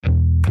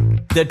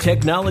The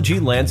technology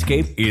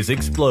landscape is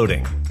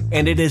exploding,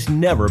 and it has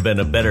never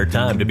been a better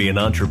time to be an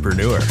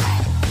entrepreneur.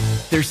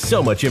 There's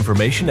so much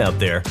information out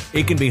there,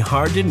 it can be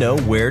hard to know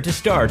where to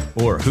start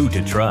or who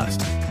to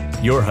trust.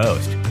 Your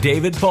host,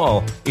 David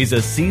Paul, is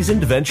a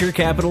seasoned venture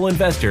capital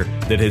investor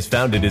that has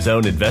founded his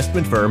own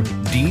investment firm,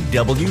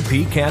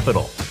 DWP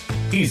Capital.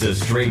 He's a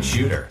straight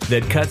shooter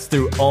that cuts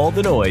through all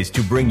the noise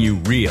to bring you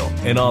real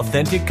and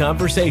authentic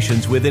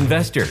conversations with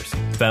investors,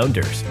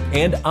 founders,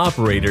 and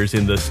operators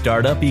in the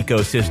startup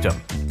ecosystem.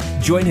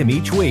 Join him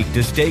each week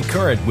to stay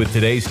current with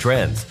today's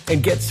trends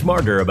and get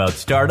smarter about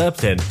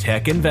startups and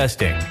tech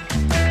investing.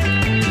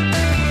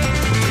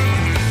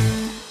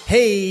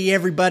 Hey,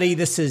 everybody,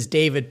 this is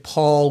David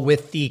Paul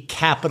with the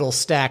Capital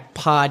Stack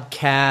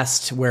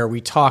podcast, where we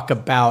talk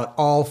about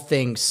all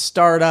things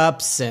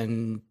startups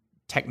and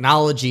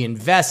technology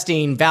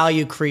investing,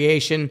 value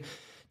creation.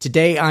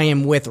 Today, I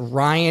am with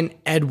Ryan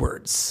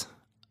Edwards,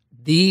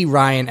 the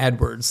Ryan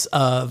Edwards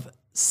of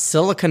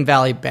Silicon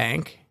Valley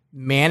Bank,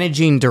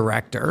 managing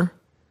director,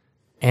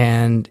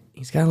 and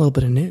he's got a little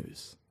bit of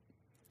news.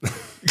 Is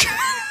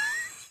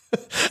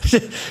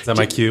that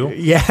my cue?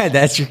 Yeah,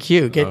 that's your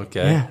cue.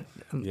 Okay. Yeah.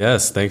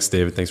 Yes, thanks,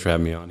 David. Thanks for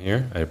having me on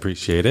here. I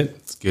appreciate it.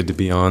 It's good to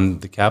be on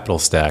the Capital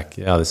Stack.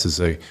 Yeah, this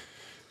is a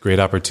great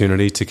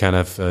opportunity to kind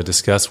of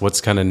discuss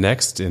what's kind of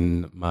next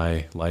in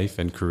my life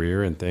and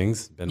career and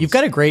things. You've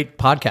got a great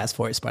podcast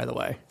voice, by the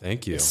way.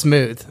 Thank you. It's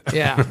smooth.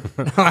 Yeah.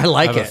 I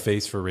like it. I have a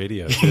face for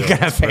radio, too. You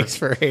got a face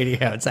for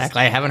radio.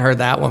 Exactly. I haven't heard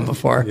that one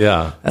before.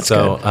 Yeah. That's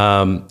so,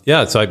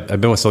 good. So I've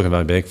been with Silicon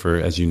Valley Bank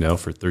for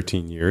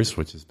 13 years,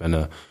 which has been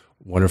a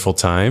wonderful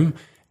time.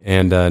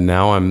 And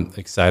now I'm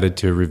excited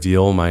to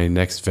reveal my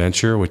next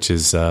venture, which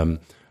is a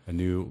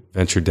new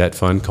venture debt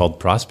fund called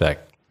Prospeq.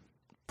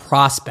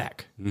 Prospeq.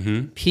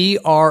 Mm-hmm.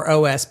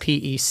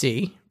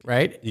 Prospec,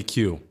 right?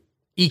 EQ.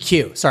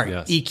 Sorry,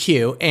 yes.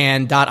 EQ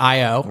and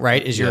 .io,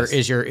 right? Is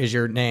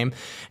your name.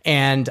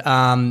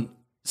 And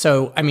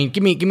so I mean,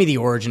 give me the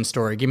origin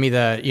story. Give me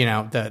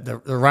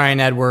the Ryan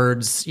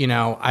Edwards. You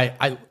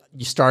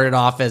started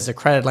off as a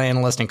credit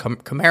analyst in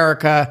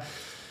Comerica.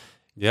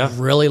 Yeah,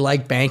 really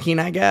like banking,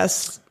 I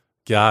guess.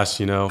 Gosh,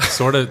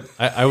 sort of.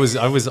 I was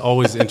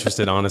always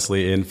interested,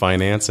 honestly, in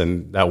finance,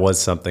 and that was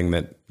something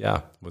that,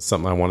 was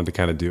something I wanted to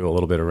kind of do a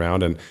little bit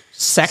around. And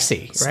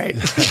sexy, right?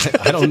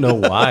 I don't know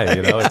why.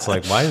 It's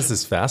like, why is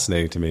this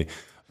fascinating to me?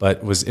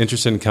 But was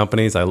interested in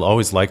companies. I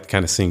always liked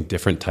kind of seeing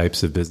different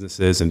types of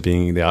businesses and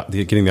getting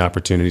the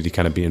opportunity to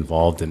kind of be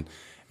involved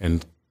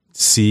and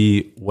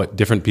see what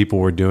different people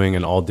were doing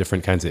in all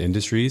different kinds of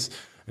industries.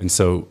 And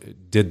so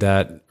did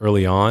that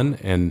early on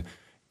and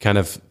kind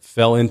of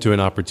fell into an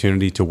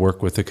opportunity to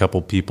work with a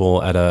couple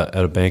people at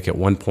a bank at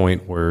one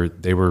point where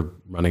they were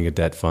running a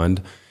debt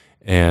fund.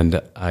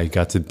 And I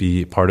got to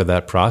be part of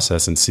that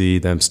process and see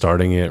them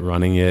starting it,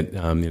 running it,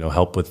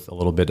 help with a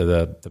little bit of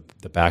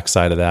the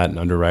backside of that and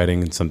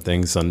underwriting and some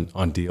things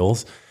on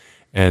deals.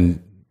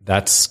 And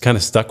that's kind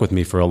of stuck with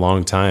me for a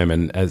long time.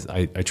 And as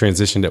I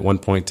transitioned at one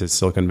point to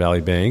Silicon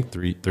Valley Bank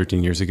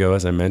 13 years ago,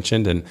 as I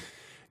mentioned, and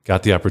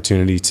got the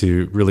opportunity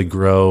to really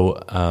grow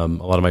a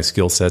lot of my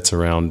skill sets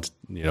around,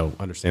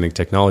 understanding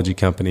technology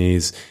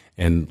companies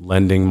and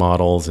lending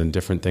models and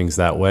different things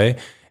that way.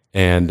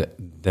 And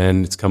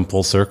then it's come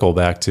full circle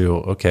back to,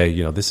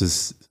 okay,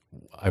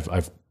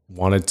 I've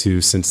wanted to,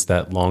 since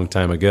that long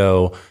time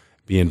ago,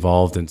 be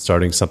involved in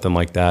starting something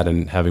like that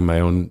and having my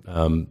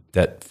own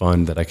debt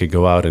fund that I could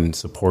go out and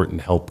support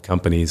and help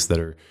companies that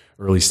are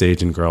early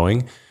stage and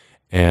growing.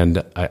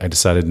 And I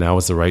decided now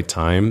was the right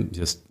time,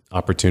 just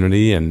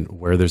opportunity and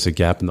where there's a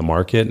gap in the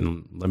market,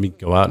 and let me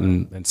go out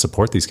and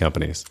support these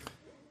companies.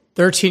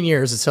 13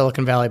 years at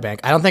Silicon Valley Bank.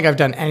 I don't think I've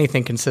done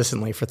anything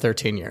consistently for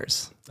 13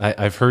 years.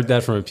 I've heard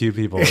that from a few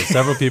people.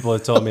 Several people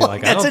have told me, I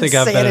don't think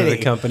I've been at a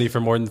company for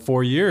more than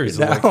 4 years.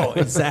 No,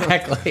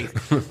 exactly.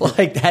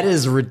 That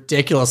is a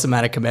ridiculous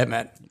amount of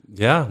commitment.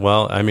 Yeah,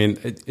 well, I mean,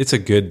 it's a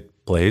good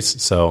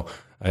place. So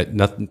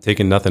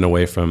taking nothing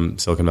away from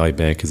Silicon Valley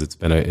Bank, because it's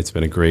been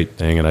a great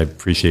thing, and I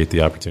appreciate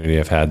the opportunity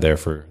I've had there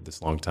for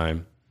this long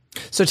time.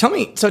 So tell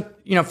me,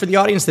 for the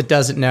audience that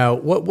doesn't know,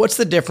 what's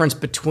the difference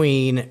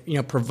between,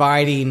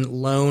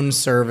 providing loan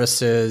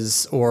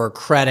services or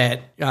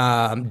credit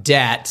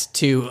debt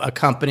to a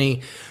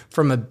company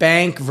from a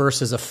bank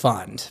versus a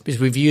fund?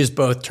 Because we've used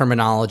both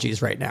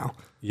terminologies right now.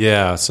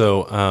 Yeah.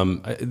 So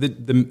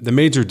the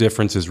major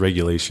difference is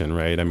regulation,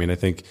 right? I mean, I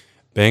think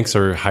banks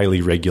are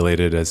highly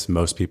regulated, as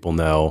most people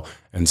know.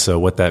 And so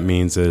what that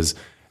means is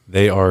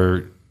they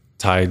are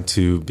tied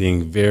to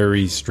being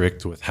very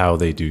strict with how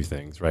they do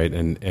things, right?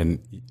 And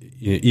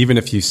even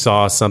if you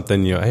saw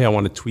something, hey, I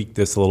want to tweak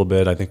this a little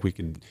bit, I think we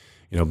could,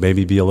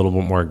 maybe be a little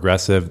bit more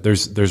aggressive.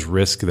 There's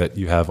risk that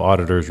you have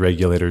auditors,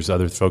 regulators,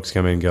 other folks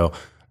come in and go,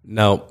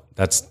 no,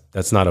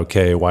 that's not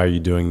okay. Why are you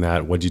doing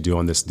that? What'd you do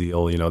on this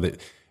deal?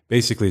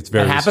 Basically, it's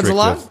very restrictive. That happens a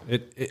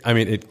lot?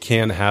 It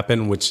can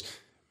happen, which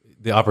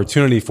the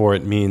opportunity for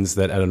it means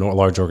that at a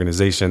large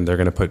organization, they're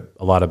going to put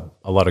a lot of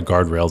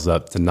guardrails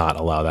up to not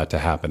allow that to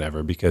happen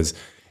ever, because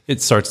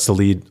it starts to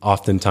lead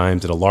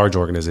oftentimes at a large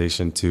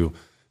organization to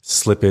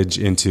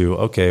slippage into,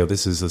 okay,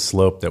 this is a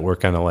slope that we're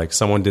kind of like,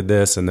 someone did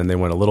this and then they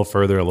went a little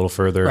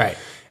further. Right.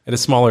 At a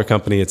smaller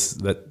company, it's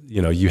that,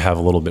 you have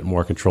a little bit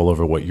more control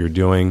over what you're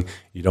doing.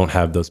 You don't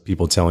have those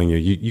people telling you,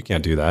 you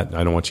can't do that.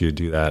 I don't want you to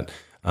do that.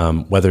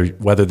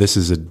 Whether this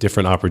is a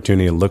different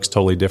opportunity, it looks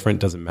totally different,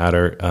 doesn't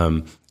matter.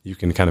 You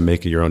can kind of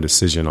make your own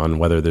decision on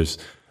whether there's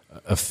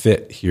a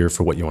fit here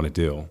for what you want to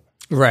do.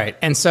 Right.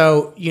 And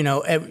so,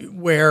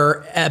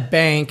 where a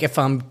bank, if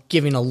I'm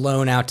giving a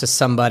loan out to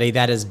somebody,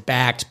 that is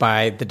backed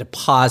by the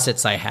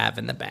deposits I have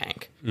in the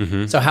bank.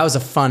 Mm-hmm. So how is a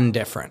fund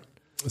different?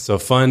 So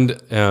fund,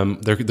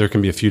 there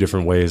can be a few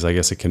different ways. I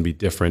guess it can be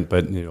different,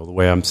 but the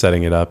way I'm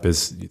setting it up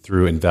is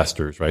through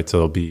investors, right? So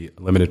there'll be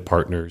limited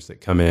partners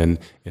that come in,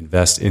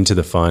 invest into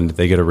the fund.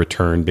 They get a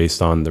return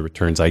based on the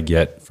returns I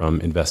get from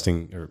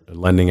investing or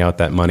lending out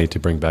that money to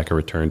bring back a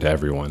return to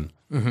everyone.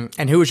 Mm-hmm.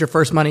 And who was your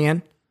first money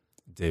in?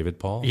 David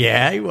Paul.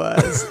 Yeah, he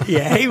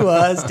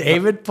was.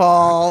 David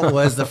Paul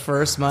was the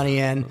first money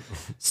in.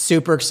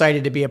 Super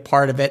excited to be a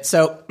part of it.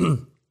 So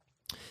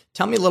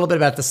tell me a little bit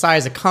about the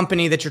size of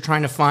company that you're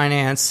trying to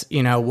finance.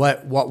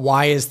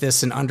 Why is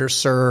this an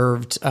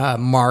underserved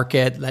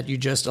market that you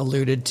just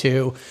alluded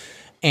to?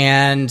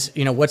 And,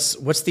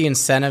 what's the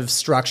incentive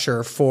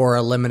structure for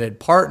a limited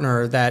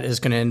partner that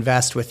is going to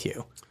invest with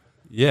you?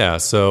 Yeah.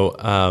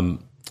 So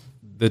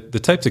the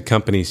types of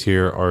companies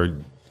here are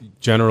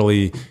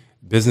generally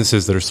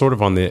businesses that are sort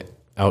of on the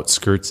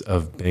outskirts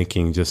of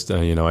banking. Just,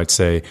 I'd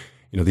say,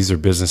 these are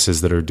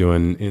businesses that are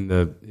doing in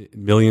the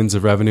millions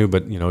of revenue,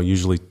 but,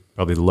 usually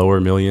probably lower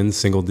millions,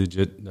 single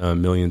digit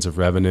millions of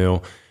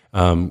revenue,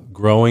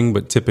 growing,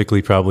 but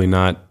typically probably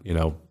not,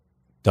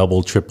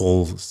 double,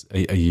 triple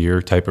a year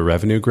type of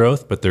revenue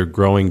growth, but they're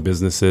growing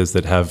businesses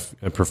that have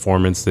a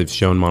performance. They've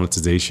shown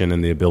monetization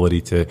and the ability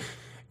to,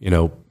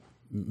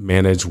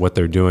 manage what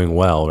they're doing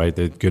well, right?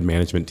 They're good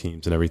management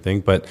teams and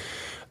everything, but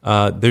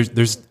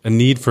there's a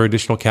need for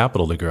additional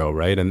capital to grow,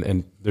 right?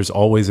 And there's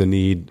always a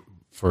need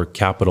for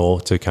capital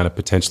to kind of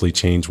potentially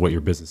change what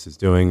your business is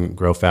doing,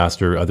 grow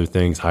faster, other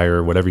things,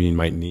 hire, whatever you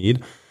might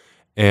need.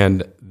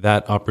 And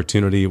that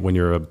opportunity, when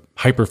you're a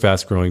hyper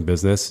fast growing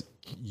business,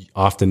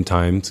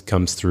 oftentimes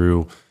comes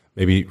through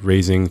maybe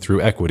raising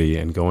through equity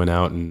and going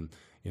out and,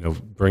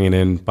 bringing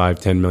in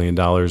 $5-10 million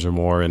or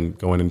more and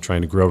going and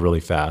trying to grow really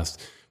fast.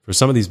 For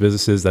some of these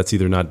businesses, that's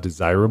either not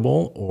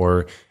desirable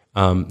or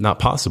not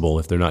possible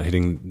if they're not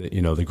hitting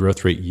the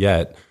growth rate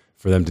yet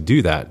for them to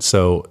do that.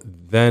 So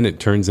then it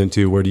turns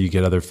into, where do you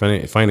get other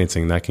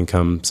financing? That can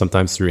come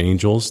sometimes through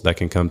angels, that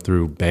can come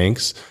through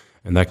banks,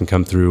 and that can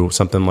come through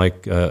something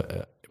like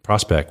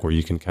Prospeq, where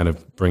you can kind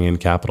of bring in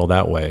capital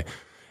that way.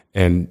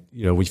 And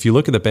if you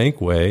look at the bank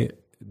way,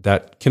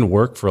 that can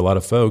work for a lot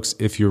of folks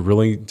if you're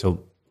willing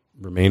to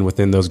remain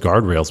within those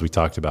guardrails we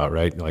talked about,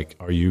 right? Like,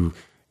 are you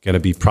going to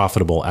be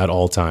profitable at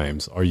all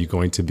times? Are you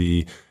going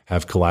to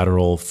have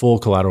full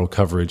collateral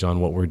coverage on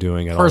what we're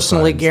doing at all times?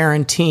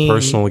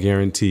 Personal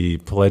guarantee,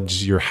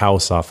 pledge your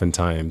house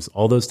oftentimes,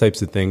 all those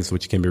types of things,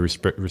 which can be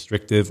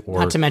restrictive. Or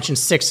not to mention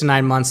 6 to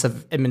 9 months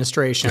of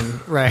administration,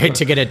 right,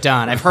 to get it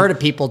done. I've heard of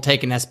people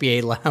taking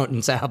SBA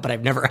loans out, but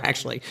I've never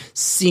actually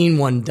seen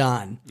one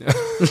done.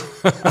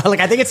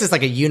 I think it's just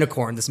like a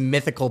unicorn, this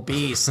mythical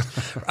beast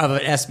of an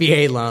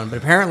SBA loan, but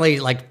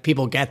apparently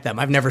people get them.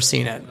 I've never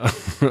seen it.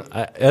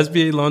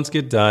 SBA loans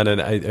get done.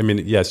 And I mean,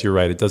 yes, you're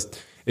right.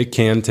 It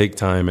can take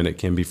time and it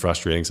can be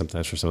frustrating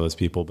sometimes for some of those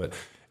people, but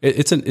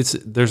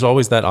there's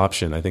always that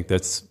option. I think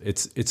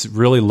it's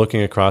really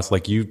looking across,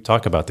 like you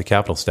talk about the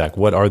capital stack.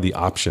 What are the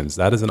options?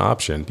 That is an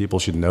option. People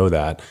should know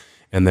that.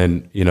 And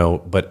then,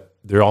 but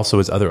there also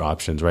is other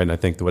options, right? And I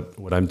think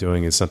what I'm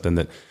doing is something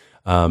that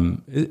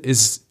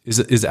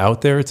is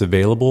out there. It's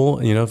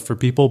available, for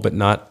people, but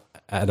not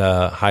at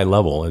a high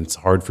level, and it's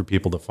hard for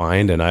people to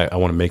find. And I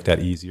want to make that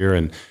easier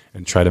and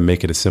try to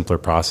make it a simpler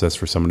process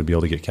for someone to be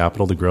able to get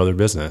capital to grow their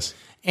business.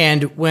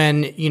 And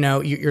when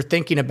you're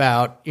thinking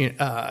about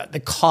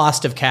the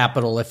cost of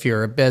capital, if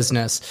you're a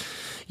business,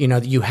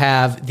 you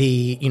have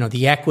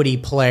the equity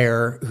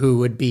player, who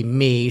would be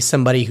me,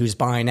 somebody who's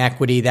buying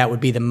equity. That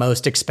would be the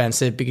most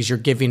expensive because you're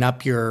giving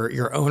up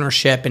your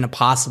ownership in a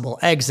possible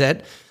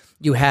exit.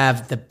 You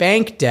have the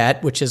bank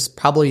debt, which is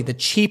probably the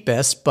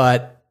cheapest,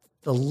 but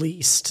the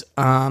least,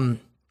 I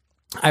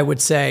would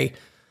say,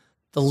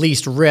 the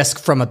least risk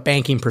from a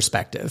banking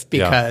perspective,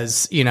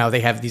 because, they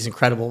have these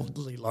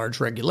incredibly large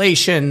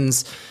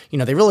regulations.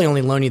 They really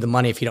only loan you the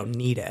money if you don't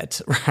need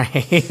it,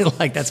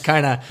 right? that's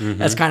kind of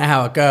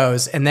how it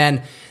goes. And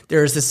then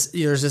there's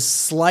this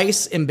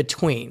slice in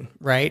between,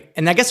 right?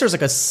 And I guess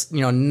there's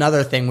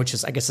another thing, which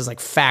is, I guess, is like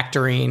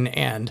factoring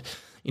and,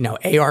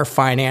 AR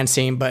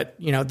financing, but,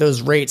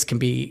 those rates can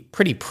be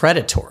pretty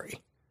predatory.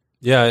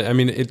 Yeah, I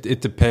mean, it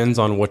depends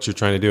on what you're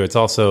trying to do. It's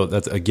also,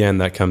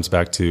 that comes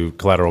back to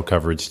collateral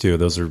coverage too.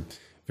 Those are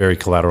very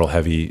collateral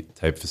heavy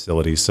type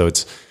facilities. So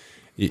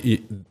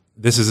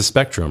this is a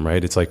spectrum,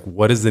 right? It's like,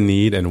 what is the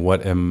need and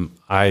what am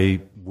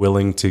I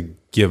willing to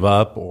give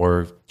up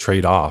or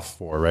trade off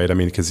for, right? I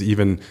mean, because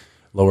even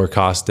lower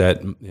cost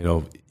debt,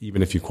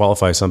 even if you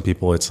qualify, some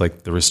people, it's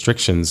like the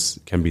restrictions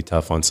can be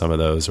tough on some of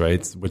those,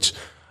 right? Which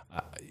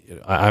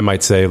I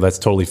might say that's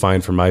totally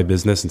fine for my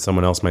business, and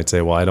someone else might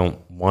say, well, I don't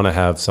want to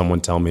have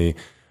someone tell me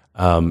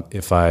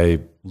if I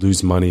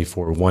lose money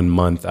for 1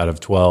 month out of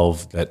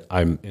 12 that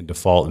I'm in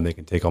default and they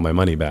can take all my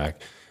money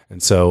back.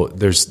 And so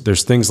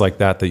there's things like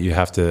that you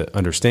have to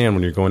understand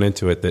when you're going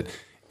into it, that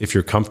if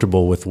you're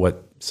comfortable with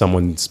what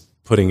someone's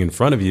putting in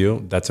front of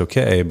you, that's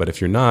okay. But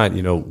if you're not,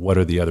 what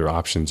are the other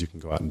options you can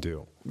go out and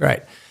do?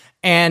 Right.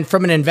 And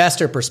from an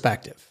investor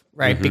perspective,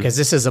 right? Mm-hmm. Because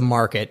this is a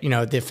market,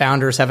 the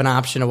founders have an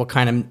option of what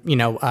kind of,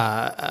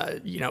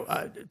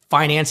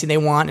 financing they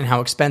want and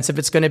how expensive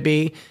it's going to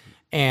be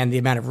and the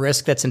amount of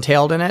risk that's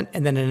entailed in it.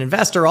 And then an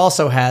investor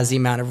also has the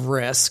amount of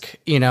risk,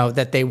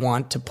 that they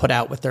want to put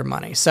out with their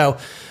money. So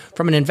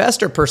from an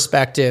investor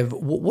perspective,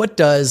 what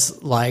is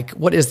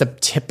the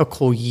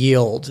typical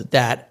yield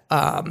that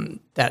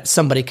that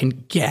somebody can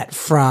get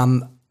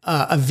from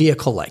a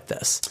vehicle like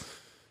this?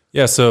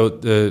 Yeah. So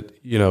there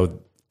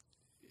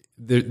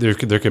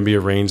can be a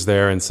range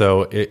there. And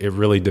so it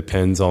really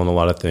depends on a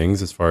lot of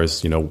things as far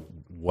as,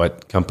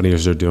 what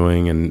companies are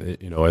doing and,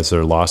 as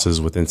there are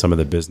losses within some of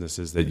the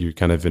businesses that you're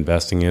kind of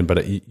investing in.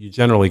 But you're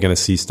generally going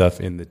to see stuff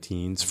in the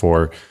teens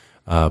for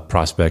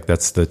Prospeq.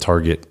 That's the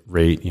target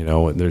rate,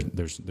 and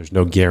there's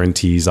no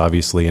guarantees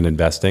obviously in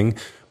investing,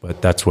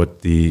 but that's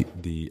what the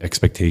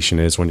expectation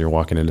is when you're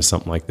walking into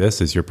something like this,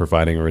 is you're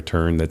providing a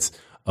return that's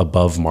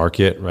above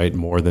market, right?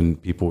 More than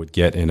people would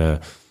get in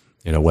a,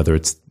 whether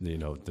it's,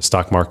 the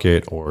stock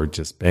market or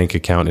just bank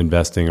account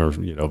investing or,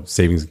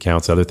 savings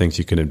accounts, other things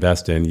you can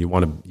invest in.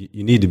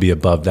 You need to be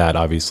above that,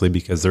 obviously,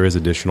 because there is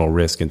additional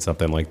risk in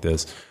something like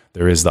this.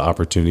 There is the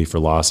opportunity for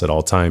loss at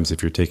all times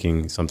if you're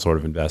taking some sort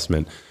of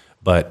investment,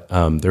 but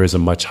there is a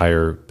much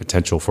higher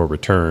potential for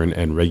return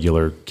and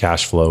regular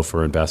cash flow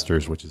for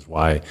investors, which is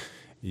why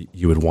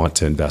you would want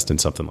to invest in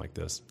something like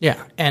this.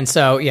 Yeah. And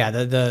so,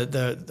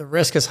 the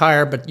risk is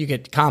higher, but you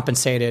get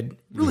compensated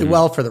really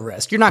well for the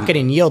risk. You're not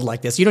getting yield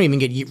like this. You don't even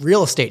get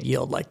real estate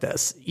yield like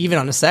this, even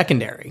on a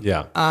secondary.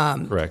 Yeah.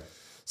 Correct.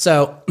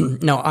 So,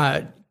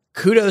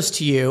 kudos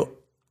to you.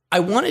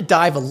 I want to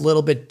dive a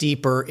little bit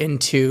deeper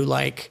into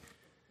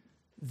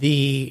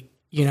the,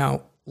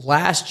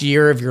 last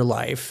year of your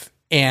life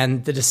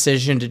and the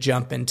decision to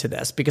jump into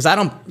this, because I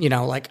don't,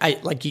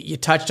 you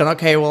touched on,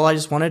 okay, well, I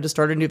just wanted to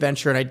start a new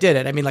venture and I did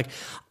it. I mean,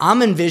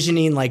 I'm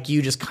envisioning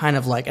you just kind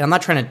of and I'm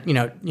not trying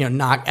to,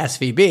 knock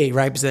SVB,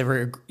 right? Because they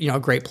were, a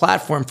great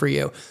platform for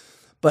you,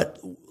 but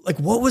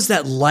what was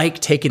that like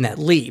taking that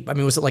leap? I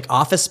mean, was it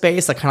Office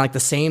Space, kind of the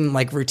same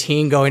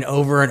routine going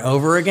over and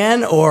over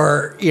again,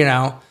 or,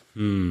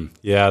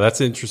 Yeah, that's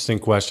an interesting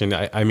question.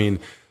 I mean,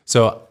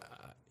 so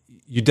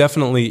you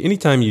definitely,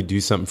 anytime you do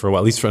something for a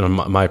while, at least from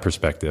my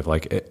perspective,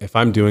 if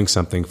I'm doing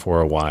something for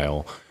a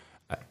while,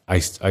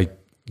 I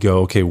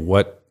go, okay,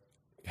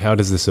 how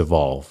does this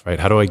evolve,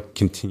 right? How do I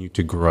continue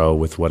to grow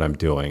with what I'm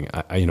doing?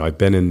 I've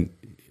been in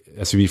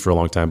SVB for a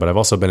long time, but I've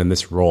also been in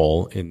this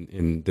role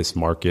in this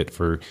market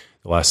for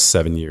the last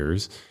 7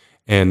 years.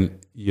 And,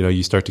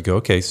 you start to go,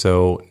 okay,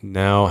 so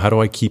now how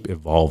do I keep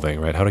evolving,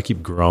 right? How do I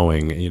keep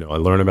growing? I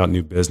learn about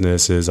new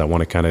businesses. I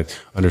want to kind of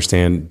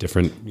understand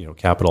different,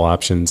 capital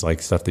options,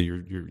 stuff that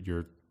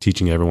you're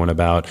teaching everyone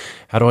about.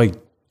 How do I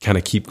kind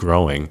of keep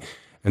growing?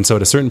 And so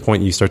at a certain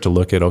point, you start to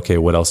look at, okay,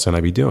 what else can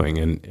I be doing?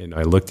 And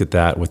I looked at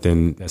that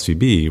within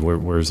SVB,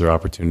 where is there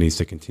opportunities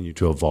to continue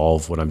to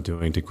evolve what I'm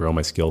doing, to grow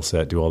my skill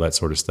set, do all that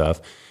sort of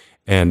stuff.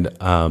 And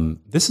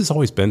this has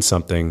always been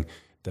something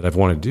that I've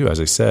wanted to do, as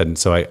I said. And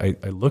so I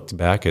looked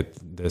back at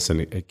this and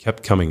it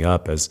kept coming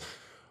up as,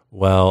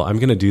 well, I'm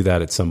going to do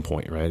that at some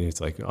point, right? And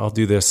it's I'll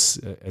do this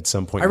at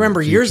some point. I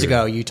remember years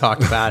ago you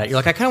talked about it. You're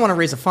I kind of want to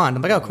raise a fund.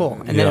 I'm oh, cool.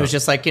 And then it was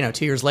just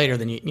 2 years later,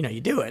 then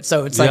you do it.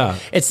 So it's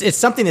it's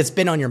something that's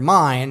been on your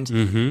mind,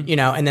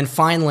 and then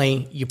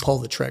finally you pull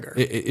the trigger.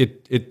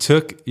 It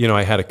took,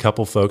 I had a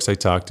couple folks I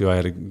talked to. I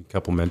had a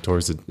couple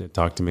mentors that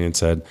talked to me and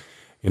said,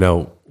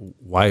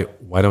 why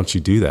don't you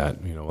do that?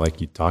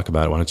 You talk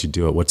about it, why don't you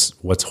do it?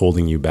 What's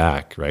holding you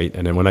back, right?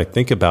 And then when I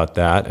think about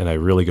that, and I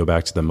really go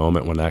back to the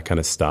moment when that kind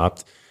of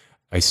stopped,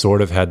 I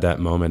sort of had that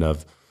moment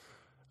of,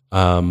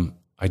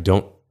 I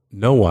don't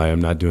know why I'm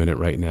not doing it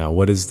right now.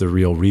 What is the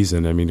real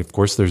reason? I mean, of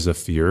course, there's a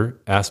fear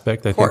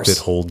aspect, I think, that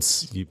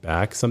holds you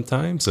back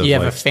sometimes. You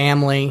have a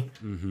family,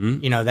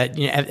 that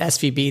at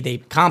SVB, they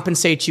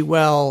compensate you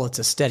well. It's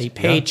a steady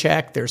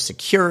paycheck. There's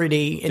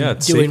security in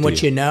doing safety.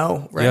 What you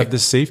know, right? You have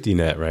this safety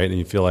net, right? And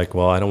you feel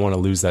well, I don't want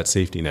to lose that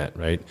safety net,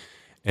 right?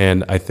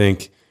 And I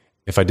think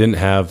if I didn't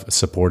have a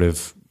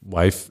supportive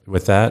wife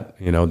with that,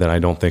 then I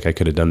don't think I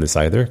could have done this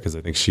either, because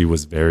I think she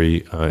was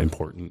very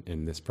important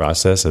in this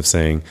process of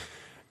saying,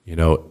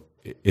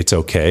 it's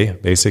okay,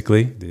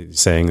 basically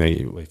saying that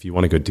if you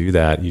want to go do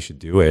that, you should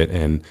do it.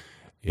 And,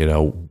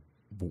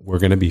 we're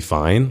going to be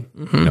fine.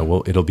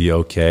 It'll be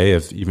okay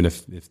even if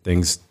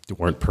things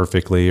weren't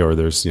perfectly, or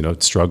there's,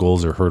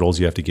 struggles or hurdles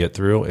you have to get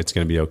through, it's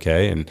going to be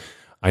okay. And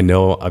I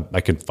know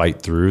I can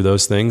fight through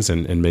those things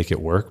and make it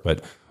work.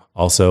 But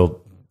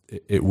also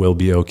it will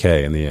be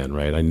okay in the end,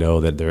 right? I know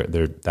that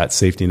that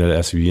safety net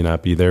at SVB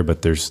not be there,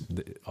 but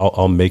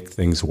I'll make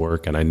things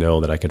work, and I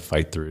know that I can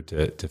fight through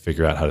to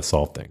figure out how to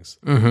solve things.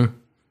 Mm-hmm.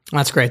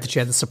 That's great that you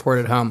had the support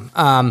at home,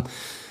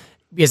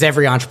 because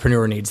every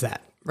entrepreneur needs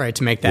that, right?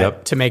 To make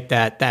that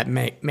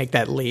make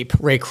that leap.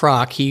 Ray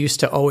Kroc, he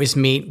used to always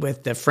meet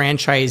with the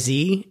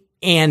franchisee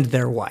and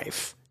their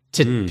wife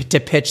to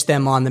pitch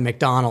them on the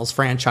McDonald's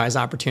franchise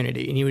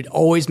opportunity. And he would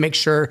always make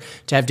sure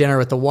to have dinner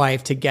with the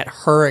wife to get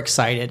her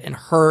excited and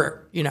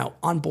her,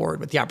 on board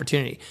with the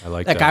opportunity. I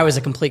like that guy was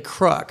a complete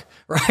crook,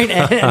 right?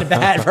 and a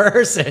bad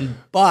person,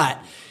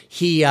 but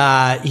he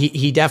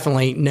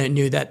definitely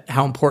knew that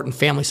how important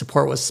family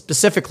support was,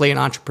 specifically in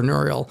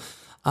entrepreneurial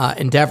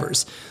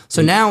endeavors.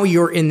 So now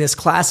you're in this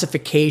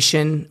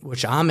classification,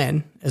 which I'm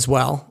in as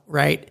well,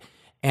 right?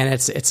 And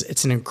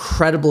it's an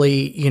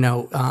incredibly,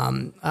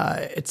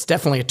 it's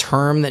definitely a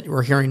term that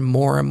we're hearing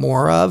more and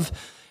more of,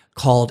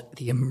 called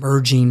the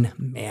emerging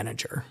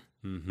manager.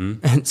 Mm-hmm.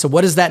 And so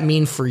what does that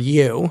mean for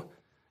you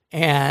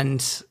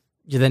and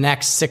the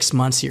next 6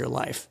 months of your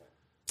life?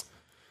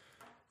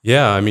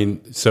 Yeah, I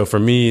mean, so for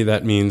me,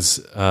 that means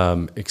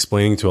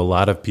explaining to a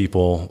lot of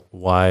people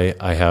why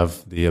I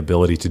have the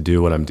ability to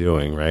do what I'm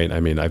doing, right?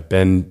 I mean, I've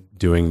been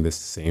doing this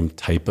same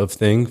type of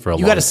thing for a long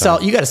time.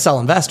 You got to sell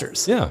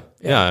investors. Yeah.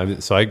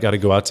 So I got to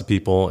go out to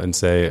people and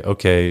say,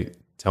 okay,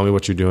 tell me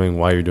what you're doing,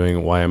 why you're doing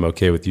it, why I'm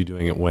okay with you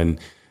doing it when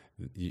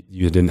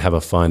you didn't have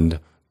a fund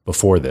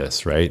before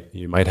this, right?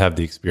 You might have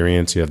the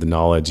experience, you have the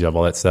knowledge, you have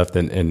all that stuff.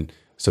 And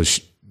so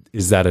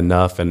is that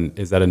enough? And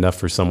is that enough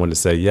for someone to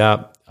say,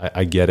 yeah,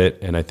 I get it,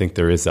 and I think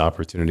there is the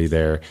opportunity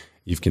there.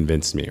 You've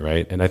convinced me,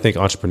 right? And I think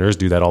entrepreneurs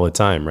do that all the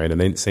time, right?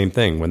 And same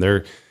thing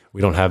when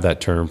we don't have that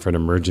term for an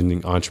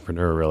emerging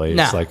entrepreneur, really.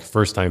 It's like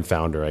first-time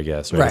founder, I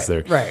guess,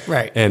 right?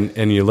 Right.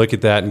 And you look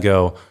at that and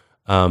go,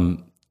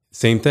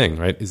 same thing,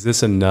 right? Is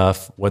this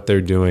enough? What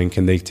they're doing?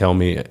 Can they tell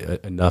me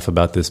enough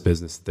about this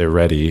business that they're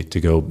ready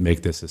to go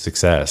make this a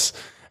success?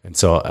 And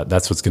so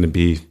that's what's going to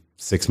be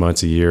 6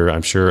 months, a year,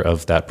 I'm sure,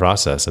 of that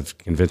process of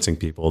convincing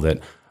people that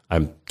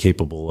I'm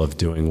capable of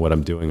doing what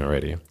I'm doing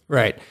already.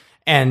 Right.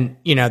 And,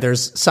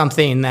 there's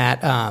something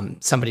that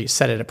somebody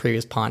said at a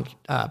previous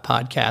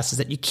podcast, is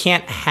that you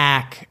can't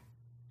hack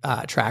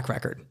track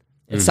record.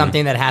 It's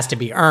something that has to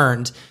be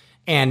earned.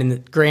 And in the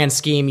grand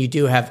scheme, you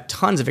do have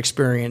tons of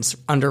experience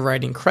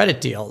underwriting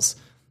credit deals,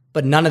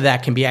 but none of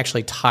that can be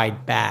actually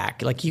tied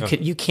back. Like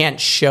you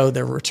can't show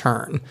the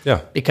return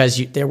because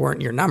there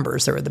weren't your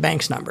numbers. They were the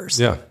bank's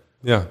numbers. Yeah.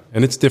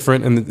 And it's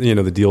different. And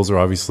the deals are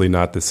obviously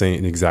not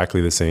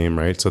exactly the same,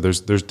 right? So there's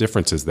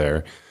differences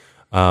there.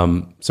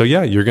 So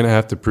yeah, you're going to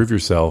have to prove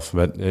yourself,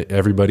 but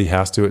everybody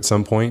has to at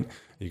some point.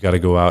 You got to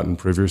go out and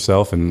prove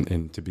yourself,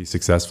 and to be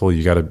successful,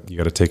 you got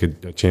to take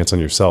a chance on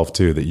yourself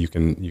too, that you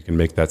can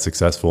make that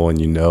successful, and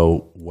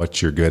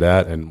what you're good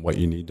at and what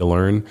you need to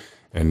learn,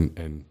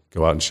 and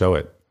go out and show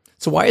it.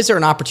 So why is there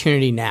an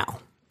opportunity now?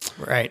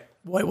 Right.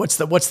 What's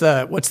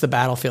the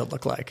battlefield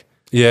look like?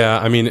 Yeah,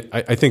 I mean,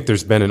 I think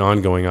there's been an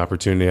ongoing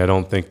opportunity. I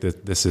don't think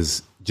that this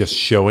is just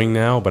showing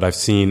now, but I've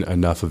seen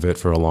enough of it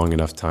for a long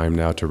enough time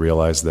now to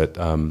realize that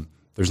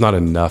there's not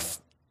enough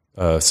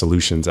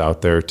solutions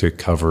out there to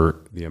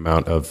cover the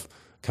amount of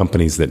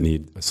companies that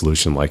need a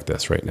solution like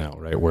this right now,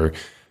 right? Where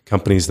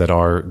companies that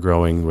are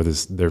growing, where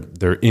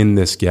they're in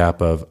this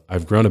gap of,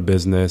 I've grown a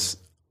business,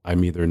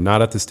 I'm either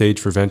not at the stage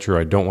for venture,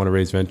 I don't want to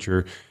raise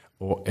venture,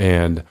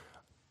 and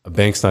a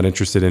bank's not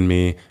interested in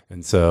me,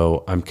 and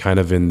so I'm kind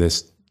of in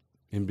this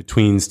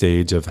in-between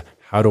stage of,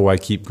 how do I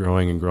keep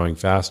growing and growing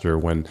faster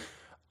when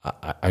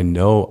I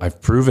know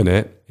I've proven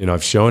it.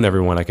 I've shown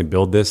everyone I can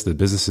build this. The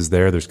business is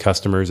there. There's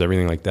customers,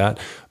 everything like that.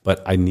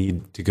 But I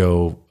need to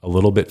go a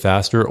little bit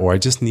faster, or I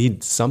just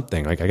need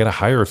something. Like I got to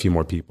hire a few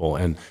more people,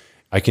 and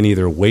I can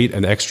either wait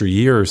an extra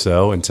year or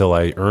so until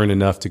I earn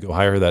enough to go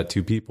hire that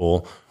 2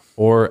 people,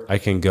 or I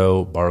can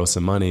go borrow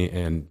some money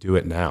and do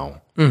it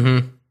now.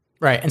 Mm-hmm.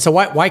 Right. And so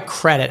why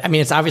credit? I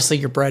mean, it's obviously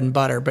your bread and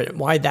butter, but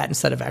why that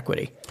instead of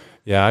equity?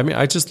 Yeah, I mean,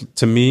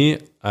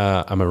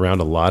 I'm around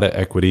a lot of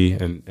equity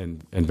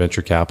and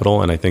venture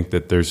capital, and I think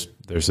that there's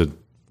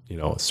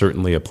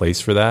certainly a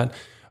place for that.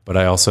 But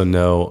I also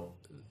know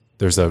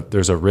there's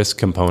a risk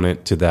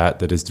component to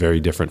that is very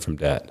different from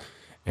debt.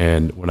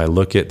 And when I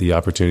look at the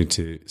opportunity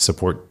to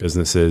support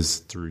businesses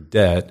through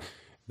debt,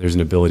 there's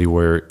an ability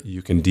where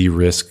you can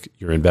de-risk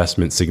your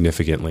investment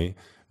significantly,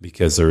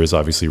 because there is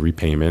obviously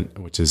repayment,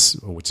 which is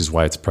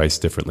why it's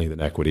priced differently than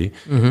equity,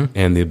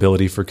 and the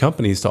ability for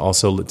companies to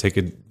also take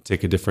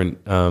a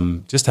different,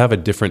 just have a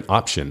different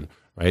option,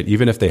 right?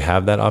 Even if they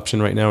have that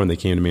option right now, and they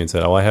came to me and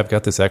said, "Oh, I have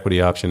got this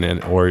equity option,"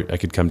 or I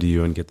could come to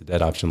you and get the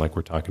debt option, like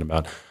we're talking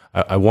about.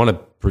 I want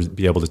to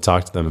be able to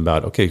talk to them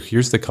about, okay,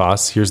 here's the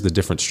costs, here's the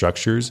different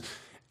structures,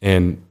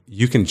 and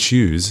you can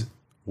choose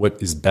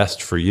what is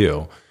best for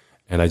you.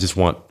 And I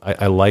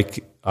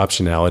like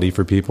optionality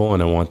for people,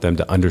 and I want them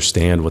to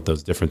understand what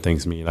those different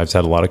things mean. I've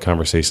had a lot of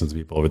conversations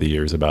with people over the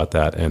years about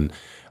that, and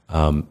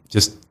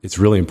it's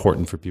really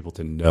important for people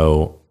to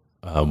know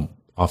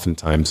on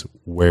oftentimes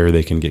where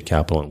they can get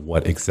capital and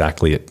what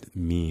exactly it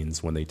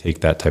means when they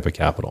take that type of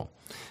capital.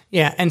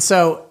 Yeah, and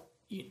so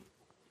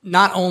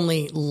not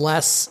only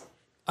less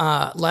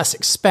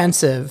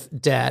expensive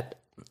debt,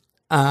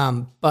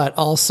 but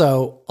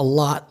also a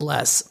lot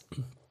less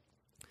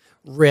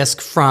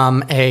risk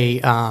from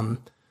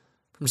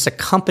just a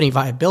company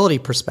viability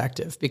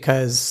perspective,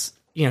 because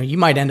you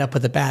might end up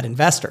with a bad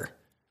investor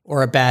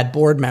or a bad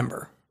board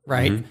member,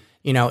 right?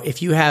 Mm-hmm.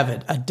 If you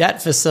have a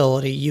debt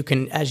facility, you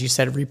can, as you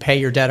said, repay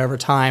your debt over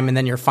time, and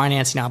then your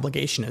financing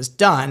obligation is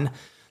done.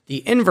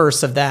 The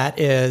inverse of that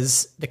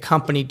is the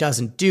company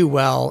doesn't do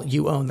well,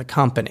 you own the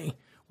company.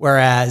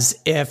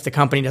 Whereas if the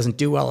company doesn't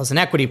do well as an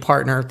equity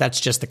partner, that's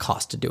just the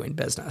cost of doing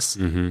business.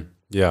 Mm-hmm.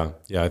 Yeah.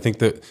 I think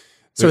that.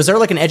 So is there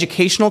like an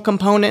educational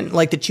component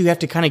like that you have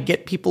to kind of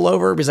get people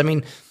over? Because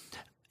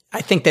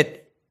I think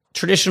that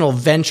traditional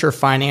venture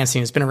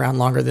financing has been around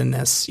longer than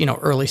this,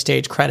 early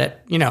stage credit,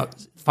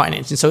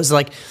 financing. So it's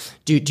like,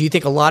 do you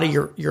think a lot of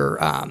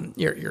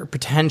your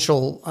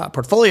potential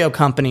portfolio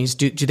companies,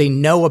 do they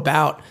know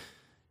about,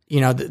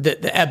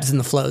 the ebbs and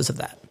the flows of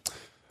that?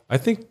 I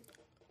think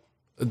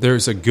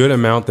there's a good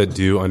amount that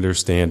do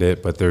understand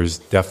it, but there's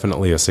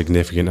definitely a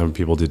significant number of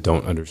people that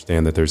don't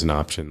understand that there's an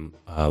option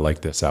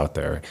like this out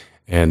there.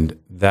 And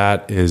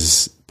that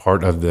is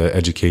part of the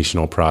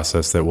educational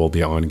process that will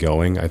be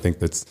ongoing. I think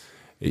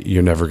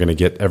you're never going to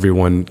get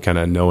everyone kind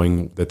of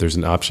knowing that there's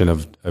an option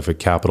of a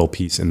capital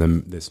piece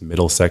in this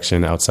middle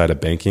section outside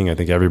of banking. I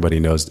think everybody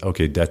knows,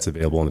 okay, debt's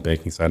available on the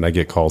banking side. And I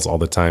get calls all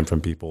the time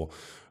from people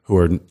who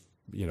are,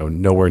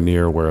 nowhere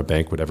near where a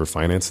bank would ever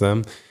finance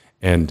them.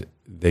 And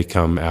they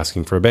come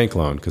asking for a bank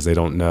loan because they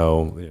don't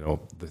know,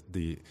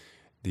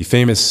 the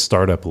famous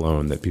startup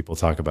loan that people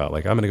talk about,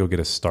 like, I'm going to go get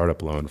a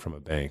startup loan from a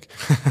bank.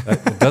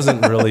 That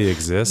doesn't really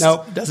exist.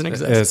 No, it doesn't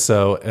exist.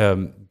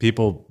 So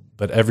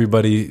but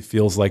everybody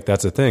feels like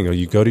that's a thing. Or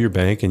you go to your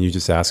bank and you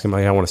just ask them,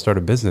 I want to start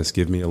a business,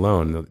 give me a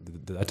loan.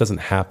 That doesn't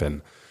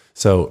happen.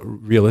 So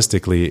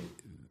realistically,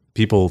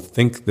 people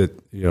think that,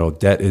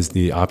 debt is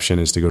the option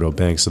is to go to a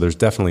bank. So there's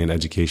definitely an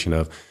education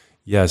of,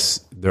 yes,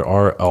 there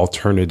are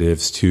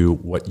alternatives to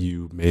what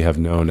you may have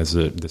known as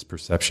this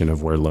perception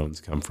of where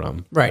loans come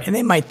from. Right. And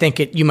they might think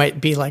you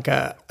might be like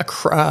an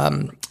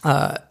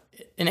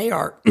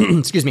AR,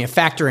 excuse me, a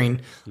factoring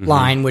mm-hmm.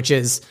 line, which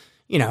is,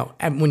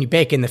 when you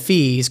bake in the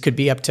fees could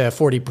be up to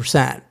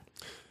 40%.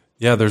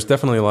 Yeah, there's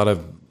definitely a lot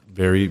of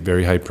very,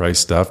 very high price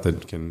stuff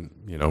that can,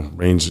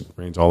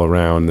 range all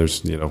around.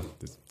 There's,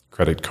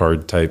 credit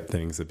card type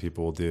things that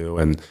people will do.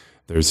 And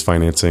there's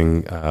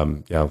financing.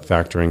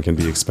 Factoring can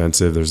be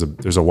expensive.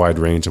 There's a wide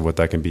range of what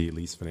that can be,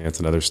 lease finance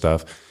and other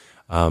stuff.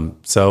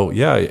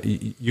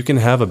 You can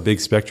have a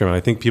big spectrum. And I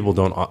think people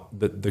don't.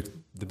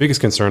 The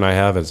biggest concern I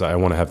have is I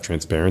want to have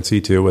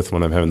transparency too with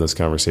when I'm having those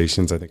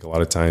conversations. I think a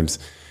lot of times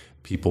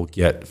people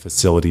get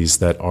facilities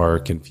that are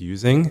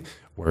confusing,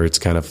 where it's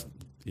kind of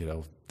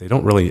they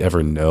don't really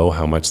ever know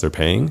how much they're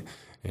paying.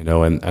 And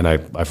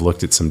I've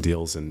looked at some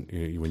deals, and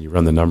when you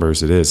run the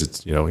numbers,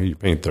 it's you're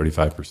paying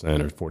 35%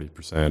 or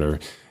 40%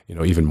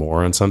 or even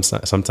more on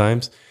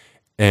sometimes,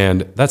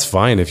 and that's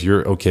fine if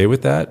you're okay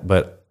with that.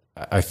 But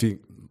I feel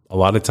a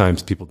lot of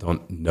times people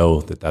don't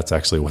know that that's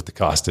actually what the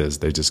cost is.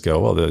 They just go,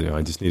 well,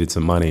 I just needed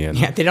some money, and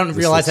they don't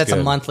realize that's good.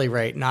 A monthly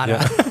rate, not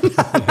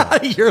a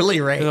yearly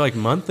rate. They're like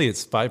monthly,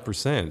 it's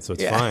 5%, so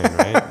it's fine,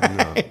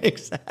 right?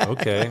 Exactly.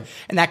 Okay,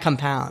 and that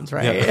compounds,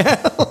 right?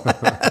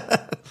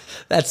 Yeah.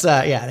 That's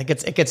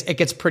it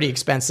gets pretty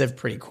expensive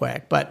pretty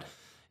quick, but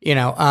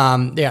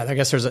I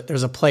guess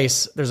there's a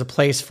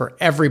place for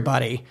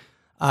everybody.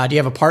 Do you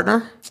have a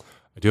partner?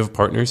 I do have a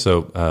partner.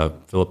 So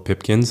Philip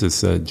Pipkins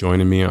is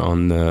joining me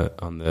on the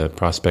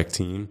Prospeq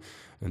team,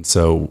 and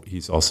so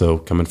he's also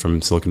coming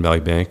from Silicon Valley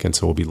Bank, and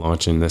so we'll be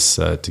launching this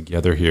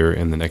together here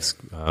in the next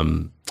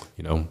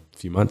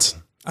few months.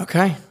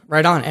 Okay,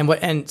 right on.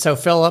 And so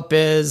Philip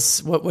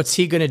is what's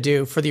he going to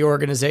do for the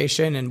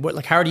organization, and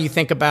how do you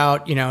think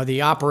about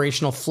the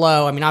operational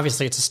flow? I mean,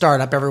 obviously it's a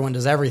startup; everyone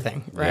does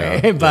everything,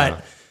 right? Yeah, but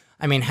yeah.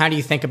 I mean, how do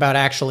you think about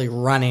actually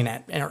running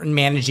it and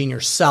managing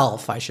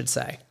yourself? I should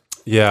say.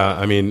 Yeah,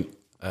 I mean,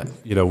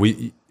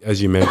 we,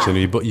 as you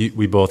mentioned,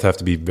 we both have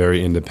to be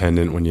very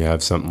independent when you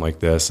have something like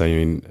this. I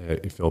mean,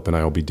 Philip and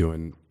I will be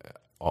doing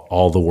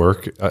all the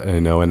work,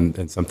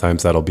 and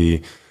sometimes that'll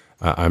be.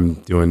 I'm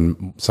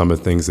doing some of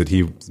the things that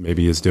he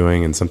maybe is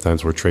doing, and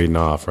sometimes we're trading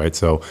off, right?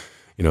 So,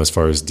 as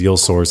far as deal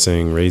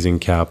sourcing, raising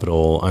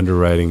capital,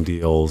 underwriting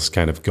deals,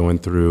 kind of going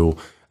through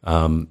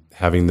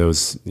having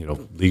those,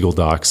 legal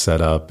docs set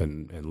up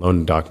and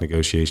loan doc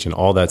negotiation,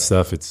 all that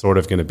stuff, it's sort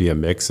of going to be a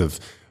mix of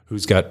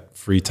who's got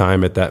free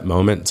time at that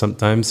moment.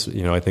 Sometimes,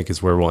 I think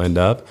is where we'll end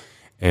up.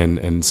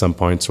 And some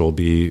points we'll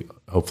be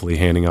hopefully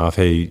handing off,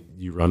 hey,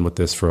 you run with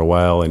this for a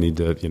while. I need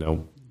to,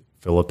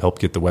 Philip, help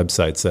get the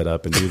website set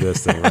up and do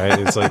this thing, right?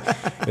 It's like,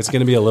 it's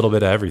going to be a little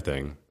bit of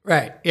everything.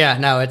 Right. Yeah,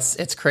 no,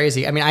 it's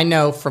crazy. I mean, I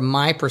know from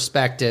my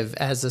perspective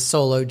as a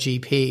solo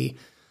GP,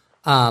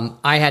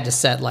 I had to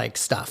set like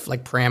stuff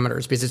like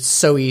parameters because it's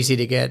so easy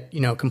to get,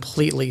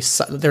 completely,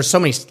 there's so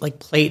many like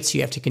plates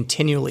you have to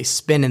continually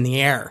spin in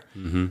the air.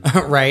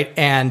 Right.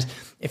 And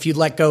if you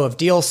let go of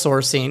deal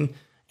sourcing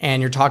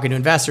and you're talking to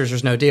investors,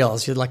 there's no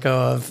deals. You let go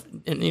of,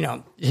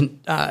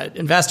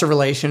 investor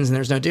relations and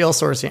there's no deal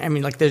sourcing. I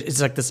mean, like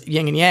it's like this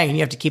yin and yang, and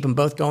you have to keep them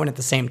both going at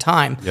the same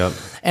time. Yep.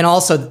 And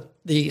also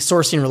the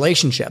sourcing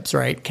relationships,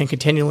 right, can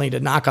continually to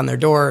knock on their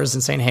doors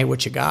and saying, "Hey,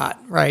 what you got?"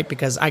 Right?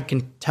 Because I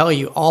can tell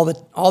you all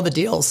the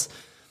deals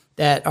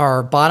that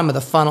are bottom of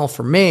the funnel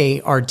for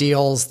me are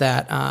deals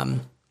that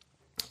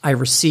I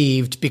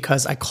received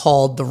because I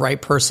called the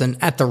right person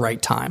at the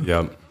right time.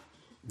 Yeah.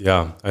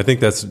 Yeah. I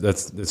think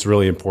that's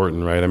really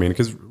important, right? I mean,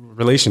 because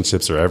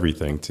relationships are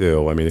everything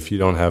too. I mean, if you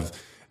don't have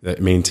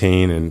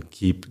maintain and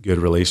keep good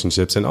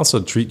relationships and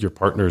also treat your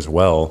partners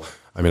well,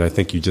 I mean, I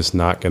think you're just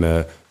not going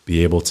to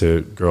be able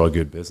to grow a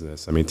good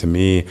business. I mean, to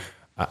me,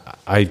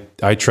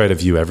 I try to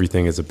view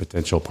everything as a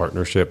potential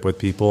partnership with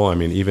people. I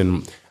mean,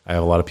 even I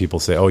have a lot of people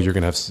say, "Oh, you're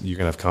gonna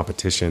have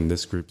competition.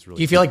 This group's really."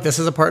 Do you feel like this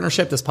is a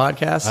partnership? This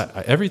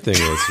podcast? Everything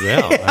is.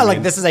 Yeah, yeah,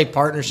 like this is a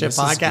partnership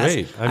podcast.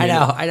 Is great. I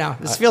know.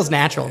 This feels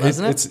natural,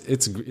 doesn't it?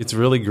 It's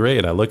really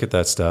great. I look at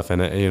that stuff,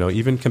 and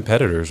even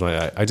competitors.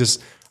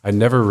 I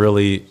never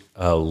really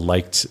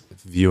liked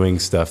viewing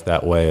stuff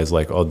that way as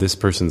like, oh, this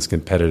person's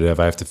competitive.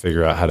 I have to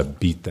figure out how to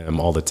beat them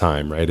all the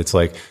time, right? It's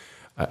like,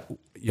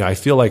 I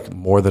feel like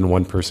more than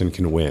one person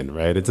can win,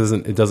 right? It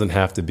doesn't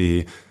have to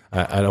be.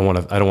 I don't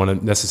want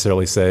to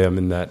necessarily say I'm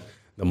in the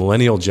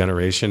millennial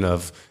generation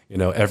of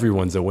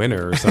everyone's a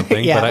winner or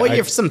something. Yeah, but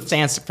you're from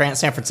San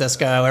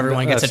Francisco.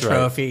 Everyone gets a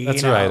trophy.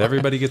 That's right.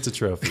 Everybody gets a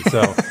trophy.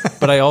 So,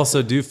 but I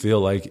also do feel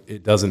like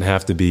it doesn't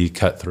have to be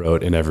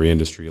cutthroat in every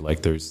industry.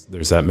 Like there's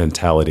that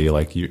mentality.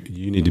 Like you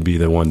need to be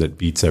the one that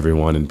beats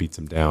everyone and beats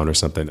them down or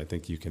something. I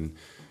think you can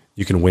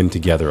win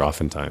together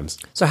oftentimes.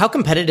 So how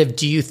competitive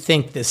do you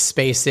think this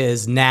space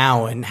is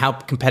now, and how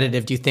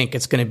competitive do you think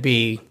it's going to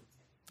be,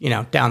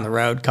 down the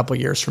road, a couple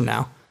of years from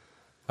now?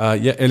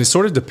 Yeah, and it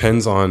sort of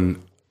depends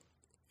on,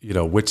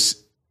 which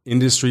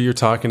industry you're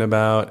talking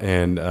about,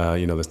 and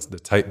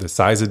the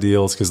size of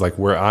deals. Because like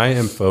where I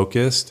am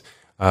focused,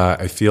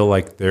 I feel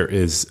like there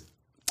is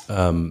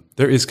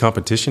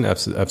competition,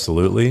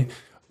 absolutely,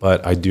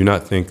 but I do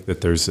not think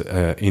that there's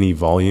any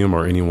volume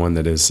or anyone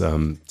that is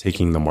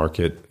taking the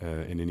market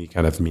in any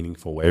kind of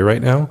meaningful way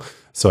right now.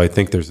 So I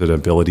think there's an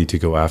ability to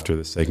go after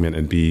the segment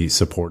and be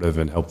supportive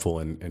and helpful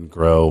and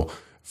grow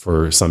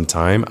for some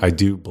time. I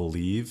do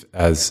believe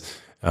as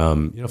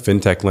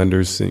fintech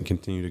lenders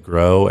continue to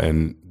grow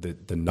and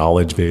the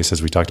knowledge base,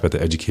 as we talked about,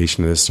 the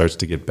education of this starts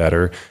to get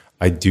better,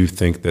 I do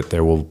think that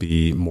there will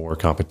be more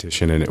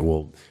competition and it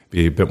will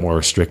be a bit more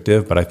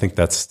restrictive. But I think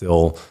that's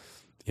still,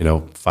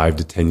 5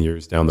 to 10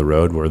 years down the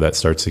road where that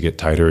starts to get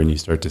tighter and you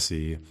start to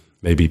see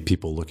maybe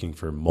people looking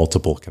for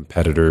multiple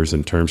competitors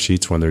and term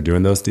sheets when they're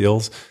doing those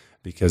deals.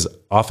 Because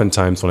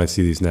oftentimes when I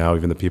see these now,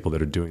 even the people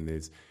that are doing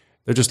these,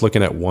 they're just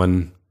looking at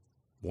one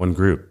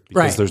group because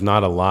right. There's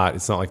not a lot.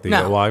 It's not like they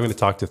go, well, I'm going to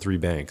talk to 3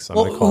 banks. I'm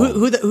going to call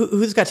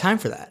who's got time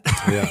for that?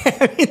 Yeah.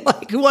 I mean,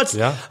 like who wants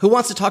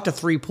to talk to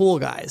 3 pool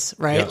guys,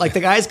 right? Yeah. Like the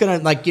guy's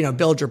going to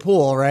build your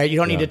pool, right? You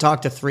don't need to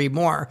talk to 3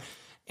 more.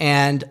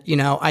 And,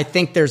 I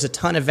think there's a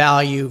ton of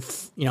value,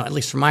 at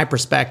least from my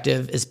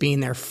perspective, is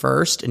being there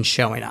first and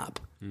showing up,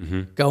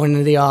 going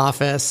into the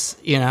office,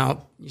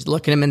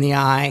 looking them in the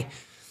eye,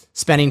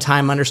 spending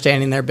time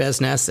understanding their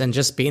business and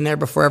just being there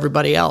before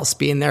everybody else,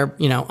 being there,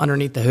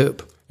 underneath the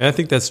hoop. And I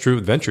think that's true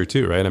with venture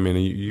too, right? I mean,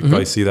 you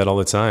probably see that all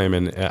the time,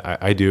 and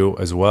I do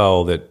as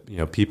well.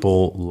 That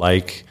people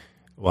like.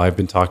 Well, I've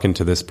been talking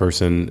to this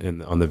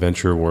person on the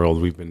venture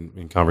world. We've been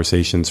in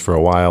conversations for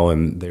a while,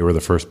 and they were the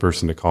first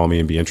person to call me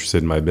and be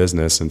interested in my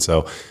business. And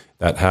so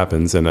that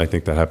happens, and I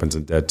think that happens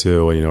in debt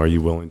too. Are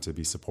you willing to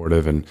be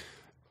supportive and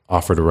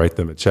offer to write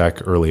them a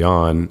check early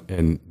on?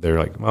 And they're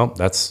like, well,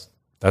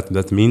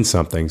 that means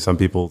something. Some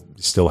people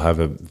still have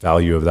a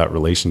value of that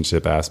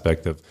relationship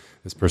aspect of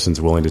this person's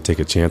willing to take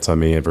a chance on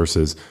me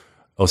versus,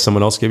 oh,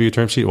 someone else gave you a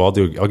term sheet? Well, I'll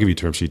give you a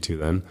term sheet too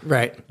then.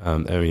 Right.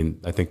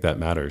 I think that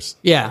matters.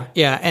 Yeah.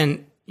 Yeah.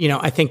 And,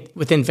 I think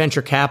within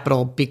venture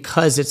capital,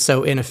 because it's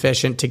so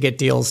inefficient to get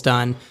deals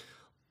done,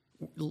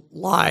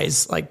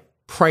 lies like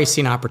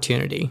pricing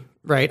opportunity,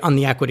 right, on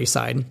the equity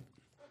side.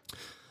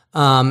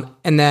 And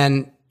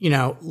then,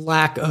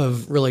 lack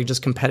of really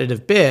just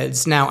competitive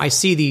bids. Now I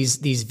see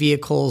these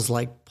vehicles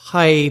like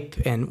Pipe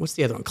and what's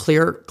the other one?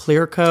 Clearco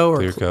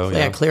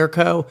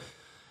Clearco.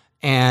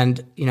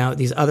 And,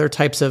 these other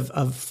types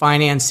of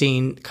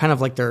financing, kind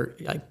of like they're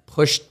like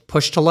push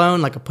to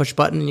loan, like a push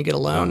button and you get a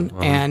loan.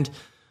 Uh-huh. And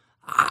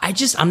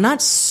I'm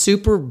not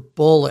super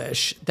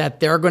bullish that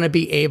they're going to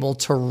be able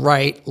to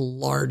write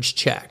large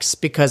checks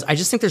because I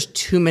just think there's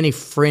too many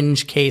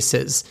fringe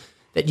cases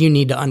that you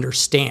need to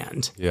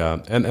understand. Yeah.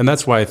 And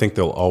that's why I think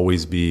there'll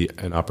always be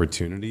an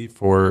opportunity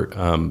for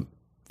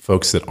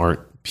folks that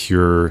aren't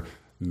pure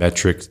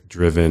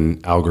metric-driven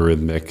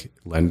algorithmic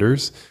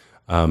lenders.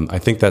 I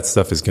think that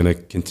stuff is going to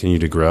continue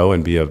to grow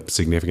and be a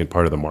significant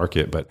part of the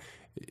market. But,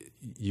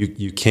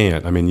 you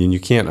can't. I mean, you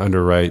can't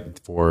underwrite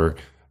for,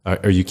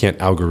 or you can't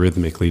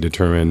algorithmically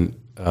determine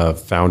a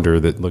founder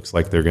that looks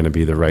like they're going to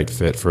be the right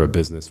fit for a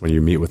business when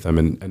you meet with them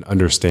and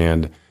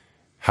understand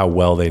how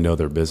well they know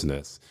their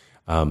business.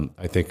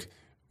 I think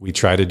we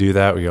try to do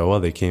that. We go, well,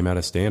 they came out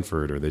of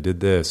Stanford or they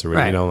did this or,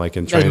 right.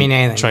 and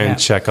try and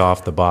check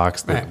off the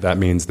box. That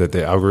means that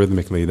they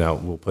algorithmically now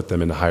will put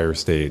them in a higher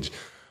stage.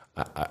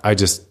 I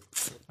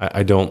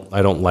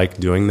don't like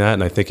doing that.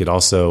 And I think it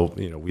also,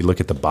 we look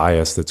at the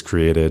bias that's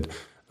created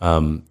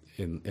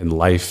in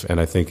life. And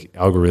I think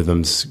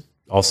algorithms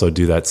also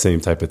do that same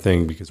type of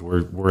thing because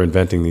we're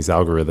inventing these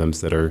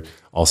algorithms that are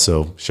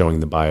also showing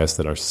the bias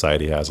that our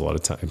society has a lot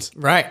of times.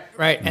 Right.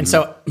 Mm-hmm. And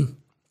so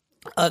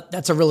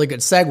that's a really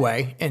good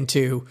segue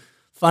into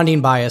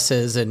funding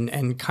biases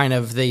and kind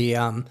of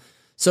the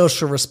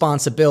social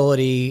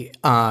responsibility,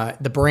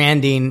 the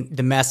branding,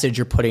 the message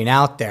you're putting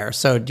out there.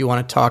 So do you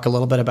want to talk a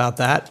little bit about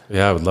that?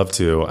 Yeah, I would love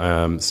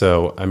to.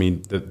 So, I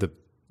mean, the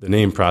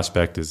name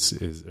Prospeq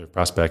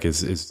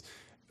is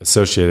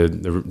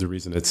associated. The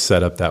reason it's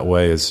set up that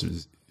way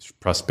is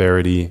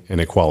prosperity and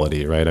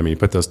equality, right? I mean, you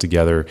put those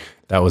together.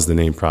 That was the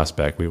name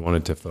Prospeq. We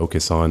wanted to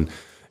focus on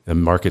a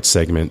market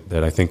segment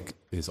that I think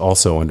is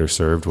also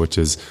underserved, which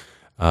is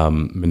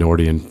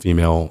minority and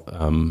female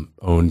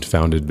owned,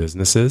 founded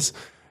businesses.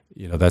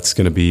 That's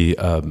going to be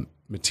a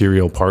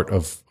material part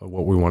of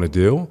what we want to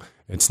do.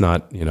 It's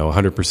not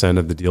 100%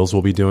 of the deals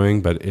we'll be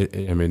doing, but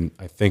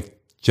I think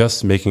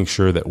just making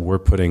sure that we're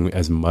putting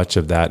as much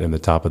of that in the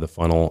top of the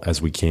funnel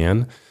as we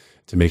can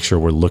to make sure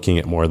we're looking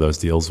at more of those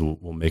deals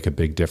will make a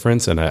big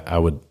difference. And I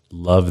would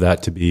love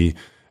that to be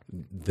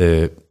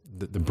the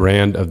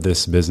brand of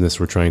this business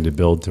we're trying to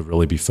build, to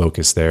really be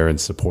focused there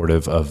and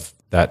supportive of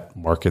that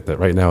market that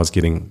right now is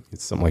getting,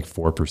 it's something like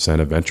 4%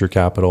 of venture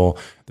capital.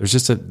 There's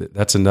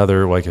that's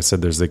another, like I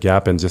said, there's a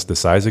gap in just the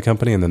size of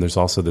company. And then there's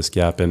also this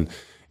gap in,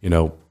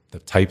 the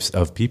types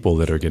of people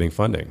that are getting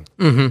funding.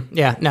 Mm-hmm.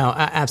 Yeah, no,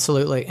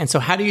 absolutely. And so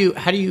how are you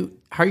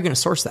going to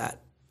source that?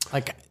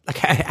 Like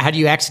how do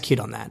you execute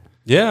on that?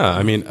 Yeah,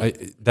 I mean,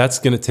 that's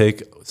going to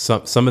take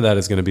some of that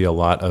is going to be a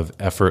lot of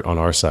effort on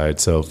our side.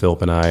 So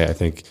Philip and I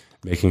think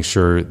making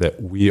sure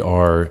that we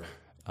are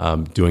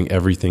doing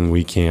everything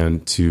we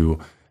can to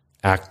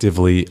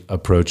actively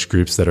approach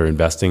groups that are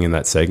investing in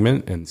that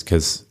segment. And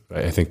because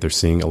I think they're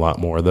seeing a lot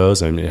more of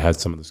those. I mean, it had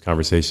some of those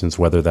conversations,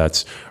 whether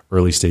that's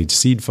early stage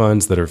seed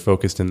funds that are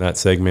focused in that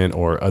segment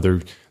or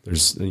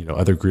there's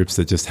other groups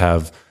that just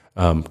have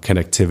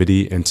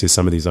connectivity into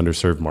some of these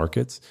underserved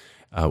markets.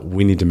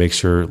 We need to make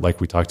sure, like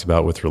we talked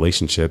about with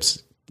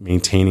relationships,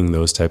 maintaining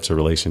those types of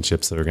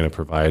relationships that are going to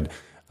provide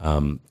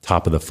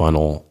top of the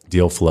funnel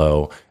deal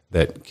flow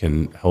that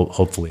can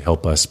hopefully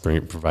help us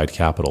provide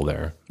capital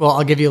there. Well,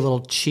 I'll give you a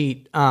little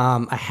cheat.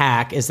 A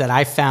hack is that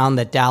I found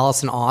that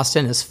Dallas and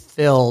Austin is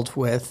filled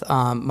with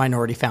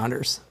minority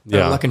founders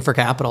that are looking for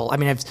capital. I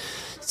mean,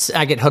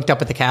 I get hooked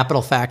up at the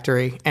Capital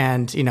Factory,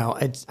 and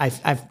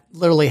I've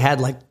literally had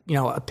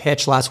a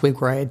pitch last week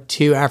where I had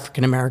 2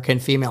 African American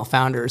female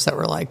founders that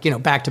were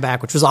back to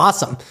back, which was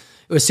awesome.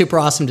 It was super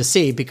awesome to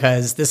see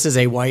because this is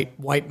a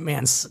white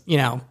man's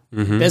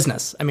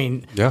business. I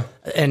mean,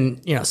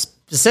 and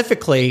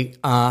specifically,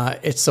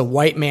 it's a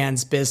white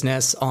man's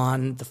business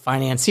on the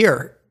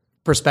financier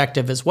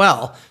perspective as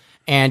well.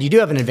 And you do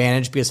have an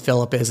advantage because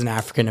Philip is an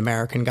African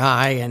American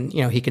guy, and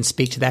he can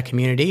speak to that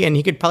community, and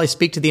he could probably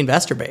speak to the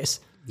investor base.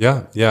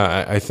 Yeah.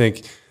 I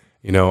think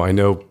I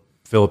know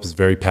Philip is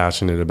very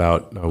passionate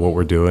about what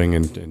we're doing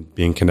and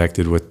being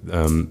connected with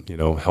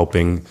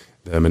helping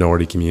the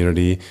minority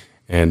community.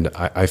 And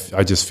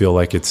I just feel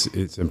like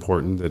it's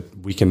important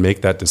that we can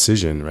make that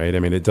decision, right? I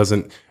mean, it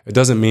doesn't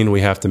mean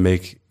we have to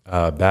make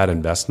bad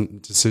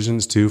investment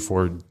decisions too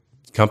for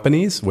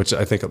companies, which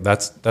I think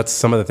that's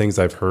some of the things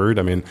I've heard.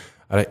 I mean,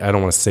 I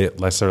don't want to say it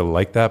necessarily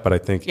like that, but I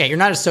think you're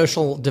not a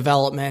social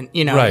development,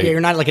 right. You're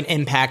not like an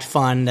impact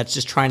fund that's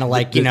just trying to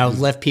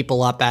lift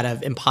people up out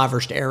of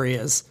impoverished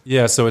areas.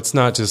 Yeah, so it's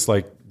not just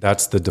like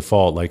that's the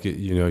default. Like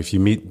if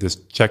you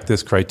check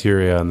this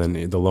criteria, and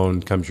then the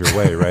loan comes your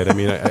way, right? I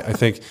mean, I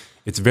think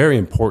it's very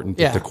important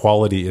that the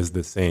quality is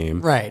the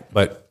same, right?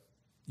 But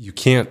you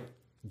can't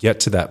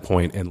get to that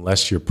point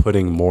unless you're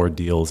putting more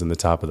deals in the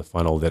top of the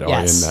funnel that are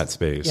in that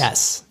space.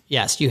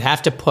 Yes. You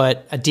have to put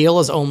a deal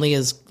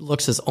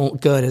looks as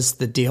good as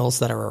the deals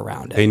that are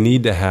around it. They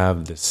need to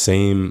have the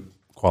same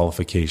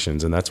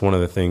qualifications, and that's one of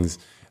the things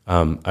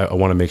I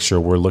want to make sure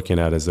we're looking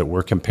at is that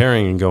we're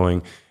comparing and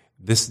going,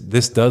 this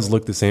does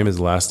look the same as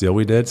the last deal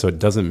we did, so it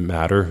doesn't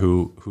matter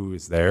who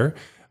is there,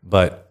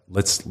 but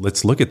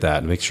let's look at that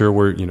and make sure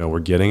we're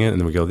getting it, and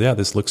then we go, yeah,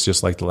 this looks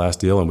just like the last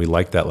deal, and we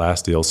like that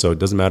last deal, so it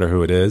doesn't matter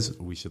who it is,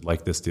 we should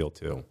like this deal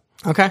too.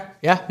 Okay,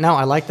 yeah, no,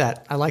 I like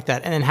that.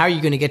 And then how are you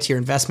going to get to your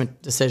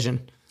investment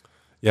decision?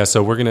 Yeah,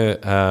 so we're going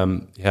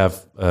to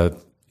have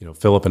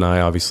Philip and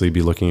I obviously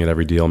be looking at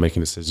every deal,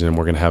 making a decision, and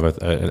we're going to have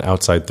an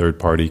outside third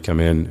party come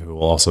in who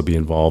will also be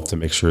involved to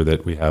make sure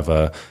that we have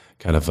a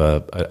kind of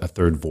a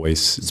third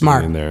voice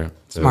in there,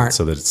 Smart.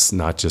 So that it's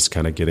not just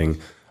kind of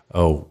getting,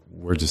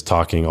 we're just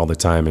talking all the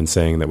time and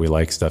saying that we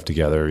like stuff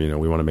together. You know,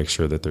 we want to make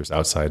sure that there's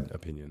outside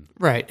opinion.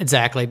 Right,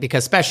 exactly.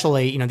 Because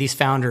especially, you know, these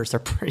founders, they're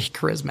pretty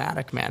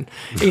charismatic, man.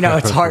 You know,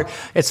 it's hard.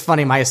 It's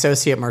funny. My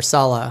associate,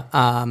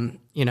 Marcella,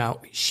 you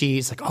know,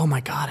 she's like, oh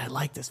my God, I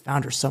like this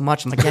founder so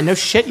much. I'm like, yeah, no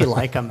shit, you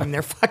like them. And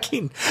they're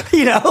fucking,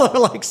 you know,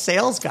 they're like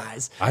sales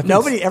guys.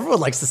 Everyone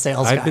likes the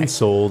sales guy. I've been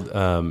sold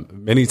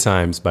many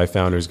times by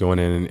founders going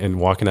in and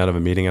walking out of a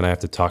meeting, and I have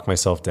to talk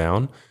myself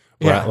down.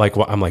 Yeah.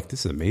 I'm like,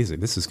 this is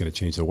amazing. This is going to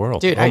change the world.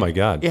 Dude, my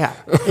God. Yeah.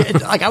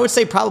 Like I would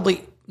say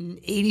probably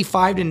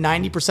 85 to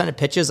 90% of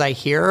pitches I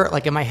hear,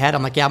 like in my head,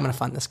 I'm like, yeah, I'm going to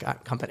fund this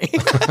company,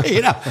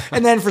 you know?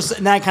 And then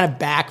I kind of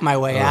back my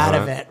way out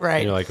of it. Right.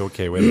 And you're like,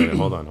 okay, wait a minute.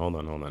 Hold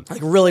on.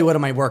 Like really, what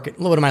am I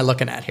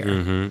looking at here?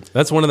 Mm-hmm.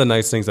 That's one of the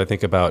nice things I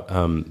think about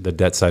the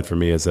debt side for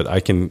me is that I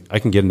can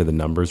get into the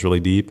numbers really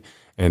deep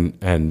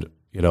and,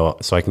 you know,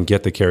 so I can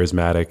get the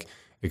charismatic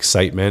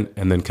excitement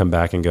and then come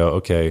back and go,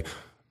 okay,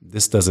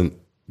 this doesn't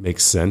make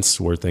sense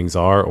where things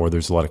are, or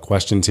there's a lot of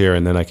questions here.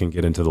 And then I can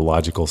get into the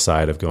logical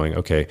side of going,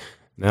 okay,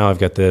 now I've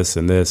got this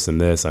and this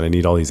and this, and I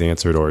need all these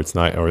answered, or it's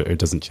not, or it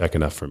doesn't check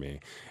enough for me.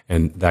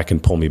 And that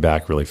can pull me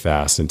back really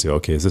fast into,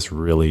 okay, is this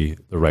really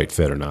the right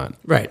fit or not?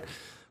 Right.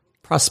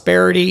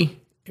 Prosperity,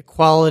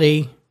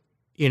 equality,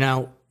 you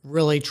know,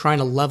 really trying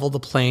to level the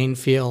playing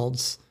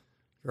fields.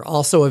 You're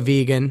also a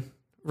vegan,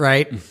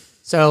 right?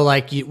 So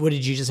like, what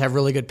did you just have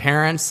really good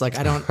parents? Like,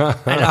 I don't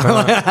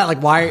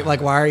like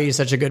why are you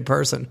such a good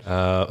person?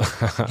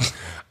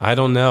 I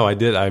don't know. I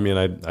did. I mean,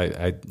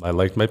 I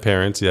liked my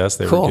parents. Yes,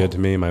 they were good to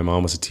me. My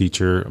mom was a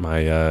teacher.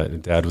 My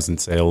dad was in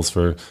sales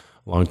for a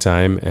long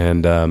time,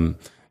 and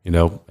you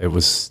know,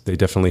 they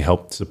definitely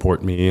helped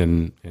support me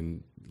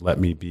and let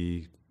me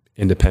be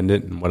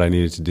independent in what I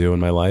needed to do in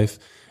my life.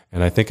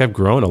 And I think I've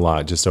grown a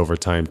lot just over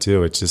time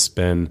too. It's just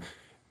been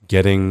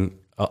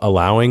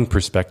allowing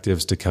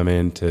perspectives to come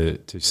in to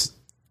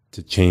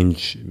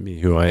change me,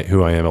 who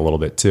I am a little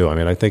bit too. I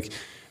mean, I think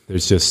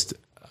there's just,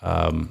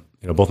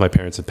 you know, both my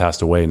parents have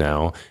passed away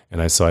now.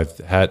 And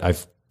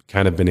I've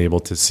kind of been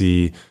able to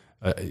see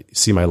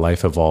my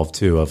life evolve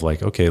too, of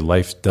like, okay,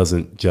 life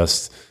doesn't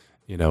just,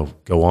 you know,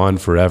 go on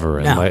forever.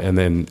 And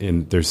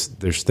then there's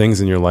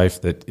things in your life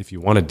that if you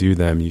want to do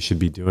them, you should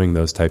be doing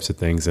those types of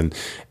things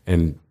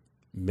and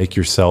make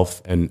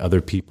yourself and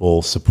other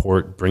people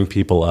bring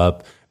people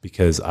up.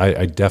 Because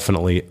I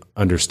definitely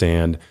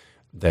understand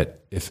that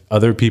if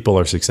other people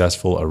are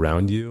successful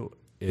around you,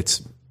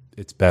 it's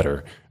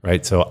better,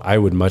 right? So I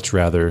would much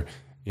rather,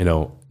 you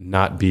know,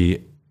 not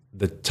be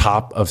the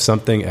top of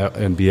something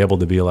and be able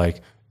to be like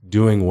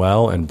doing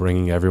well and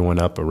bringing everyone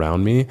up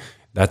around me.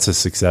 That's a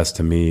success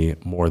to me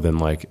more than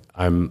like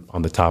I'm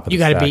on the top of the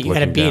stack. You got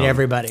to beat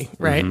everybody,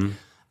 right?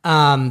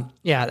 Mm-hmm.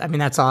 Yeah, I mean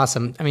that's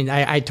awesome. I mean,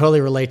 I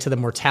totally relate to the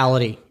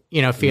mortality,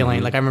 you know, feeling.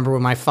 Mm-hmm. Like I remember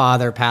when my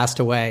father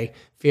passed away,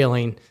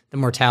 feeling the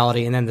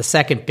mortality. And then the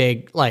second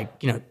big, like,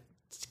 you know,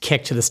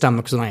 kick to the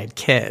stomach was when I had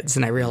kids,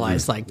 and I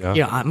realized you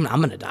know, I'm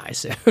going to die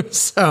soon.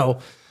 So,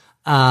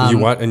 you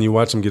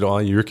watch them get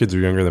all, your kids are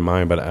younger than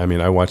mine, but I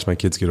mean, I watch my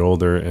kids get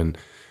older, and,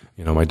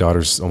 you know, my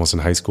daughter's almost in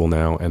high school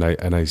now. And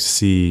I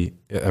see,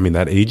 I mean,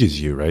 that ages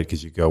you, right?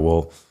 Cause you go,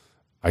 well,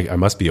 I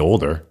must be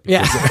older.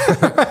 Yeah.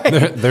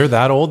 they're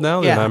that old now,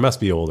 then I must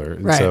be older.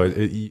 And right. so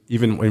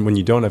even when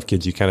you don't have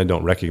kids, you kind of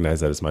don't recognize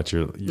that as much.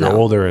 You're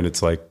older, and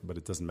it's like, but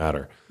it doesn't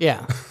matter.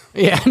 Yeah.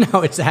 Yeah,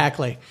 no,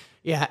 exactly.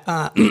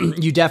 Yeah.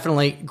 You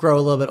definitely grow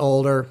a little bit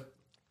older.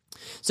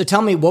 So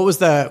tell me, what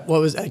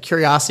was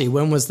curiosity?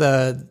 When was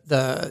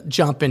the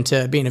jump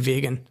into being a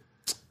vegan?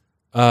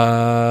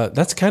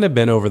 That's kind of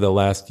been over the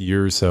last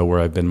year or so where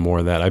I've been more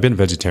of that. I've been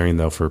vegetarian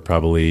though for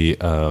probably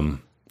 8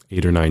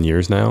 or 9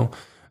 years now.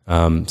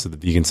 So the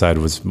vegan side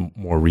was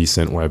more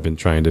recent, where I've been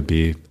trying to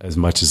be as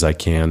much as I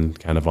can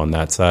kind of on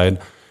that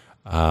side.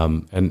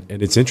 And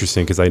it's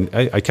interesting because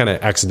I kind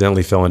of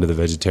accidentally fell into the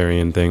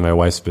vegetarian thing. My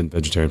wife's been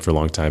vegetarian for a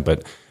long time,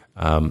 but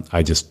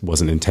I just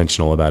wasn't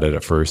intentional about it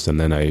at first. And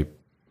then I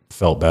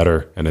felt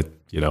better. And it,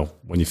 you know,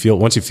 once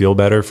you feel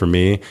better, for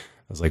me, I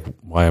was like,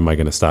 why am I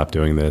going to stop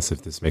doing this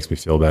if this makes me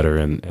feel better?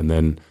 And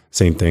then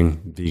same thing,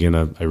 vegan,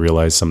 I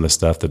realized some of the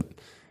stuff that,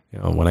 you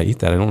know, when I eat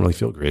that, I don't really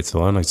feel great.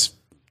 So I'm like,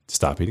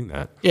 stop eating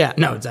that. Yeah,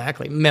 no,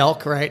 exactly.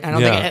 Milk, right? I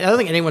don't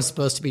think anyone's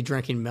supposed to be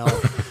drinking milk.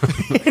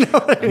 You know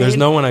what I mean? There's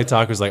no one I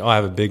talk who's like, oh, I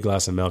have a big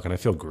glass of milk and I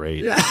feel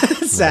great. Yeah,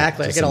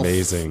 exactly. Like, I get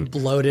amazing. all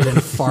bloated and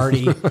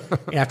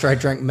farty after I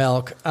drink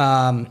milk.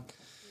 All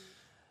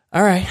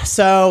right,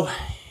 so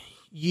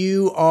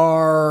you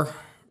are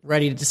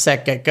ready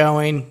to get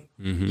going.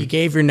 Mm-hmm. You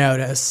gave your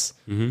notice.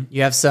 Mm-hmm.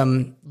 You have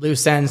some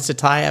loose ends to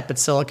tie up at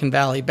Silicon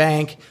Valley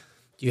Bank.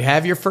 Do you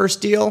have your first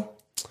deal?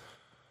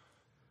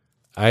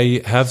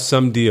 I have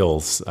some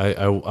deals. I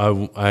don't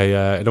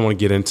want to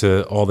get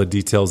into all the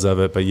details of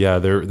it, but yeah,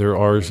 there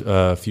are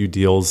a few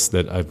deals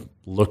that I've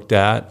looked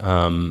at,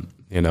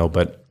 you know,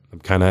 but I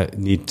kind of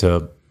need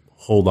to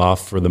hold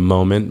off for the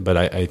moment. But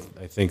I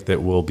think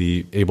that we'll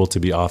be able to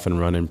be off and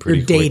running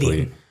pretty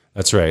quickly.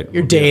 That's right.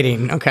 You're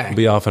dating. Okay. We'll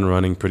be off and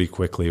running pretty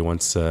quickly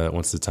once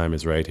the time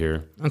is right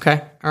here.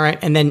 Okay. All right.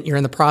 And then you're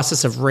in the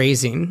process of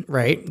raising,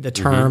 right? The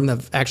term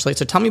of actually.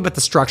 So tell me about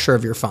the structure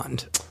of your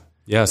fund.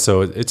 Yeah.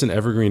 So it's an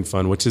evergreen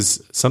fund, which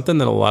is something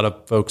that a lot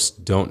of folks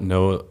don't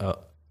know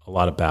a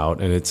lot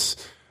about. And it's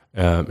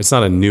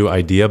not a new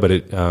idea, but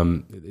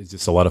it's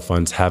just a lot of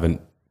funds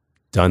haven't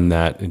done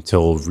that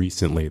until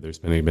recently. There's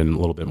been a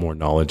little bit more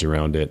knowledge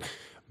around it.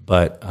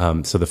 But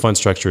so the fund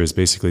structure is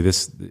basically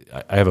this.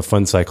 I have a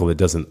fund cycle that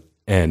doesn't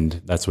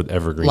end. That's what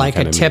evergreen like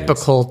kind a of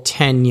typical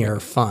 10-year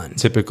fund.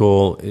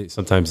 Typical,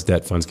 sometimes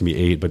debt funds can be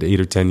 8, but 8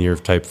 or 10-year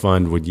type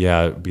fund would,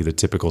 be the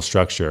typical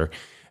structure.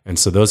 And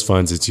so those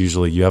funds, it's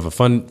usually you have a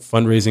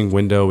fundraising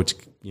window, which,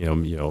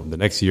 the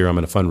next year I'm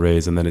going to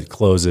fundraise, and then it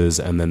closes.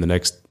 And then the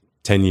next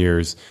 10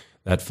 years,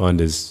 that fund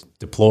is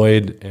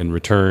deployed and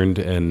returned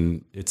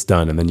and it's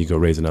done. And then you go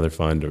raise another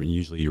fund, or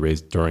usually you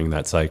raise during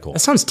that cycle. That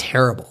sounds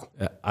terrible.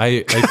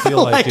 I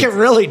feel like it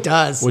really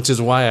does. Which is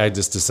why I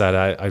just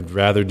decided I'd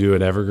rather do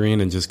an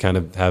evergreen and just kind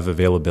of have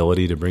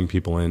availability to bring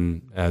people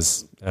in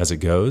as it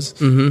goes.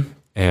 Mm-hmm.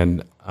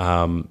 And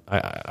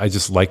I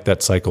just like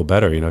that cycle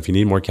better. If you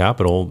need more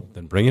capital,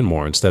 then bring in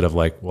more, instead of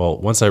like, well,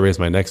 once I raise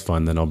my next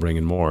fund, then I'll bring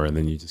in more. And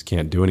then you just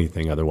can't do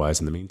anything otherwise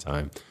in the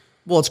meantime.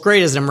 Well, it's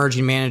great as an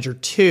emerging manager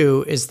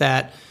too, is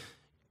that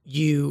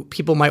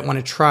people might want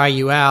to try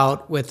you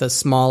out with a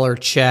smaller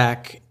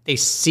check. They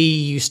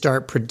see you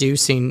start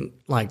producing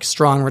like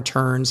strong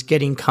returns,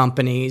 getting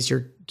companies,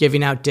 you're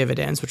giving out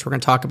dividends, which we're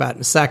going to talk about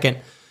in a second.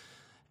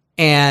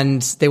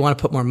 And they want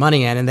to put more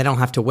money in, and they don't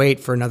have to wait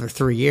for another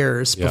 3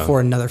 years before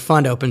another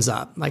fund opens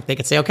up. Like they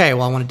could say, okay,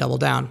 well, I want to double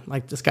down.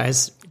 Like this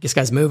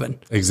guy's moving.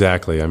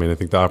 Exactly. I mean, I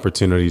think the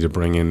opportunity to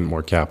bring in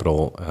more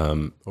capital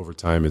over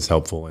time is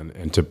helpful,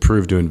 and to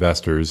prove to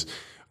investors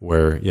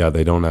where,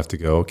 they don't have to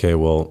go, okay,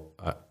 well,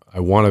 I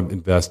want to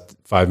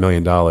invest $5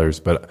 million,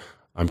 but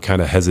I'm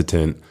kind of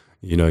hesitant.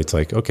 It's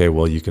like, okay,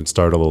 well, you can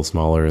start a little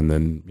smaller, and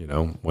then,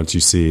 once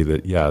you see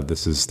that,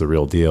 this is the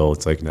real deal,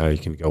 it's like now you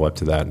can go up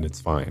to that and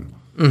it's fine.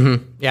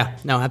 Mm-hmm. Yeah,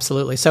 no,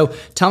 absolutely. So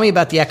tell me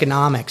about the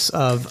economics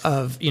of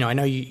I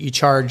know you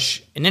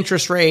charge an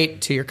interest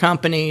rate to your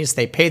companies,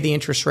 they pay the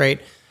interest rate.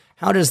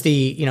 How does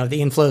the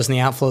inflows and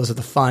the outflows of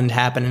the fund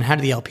happen, and how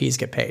do the LPs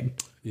get paid?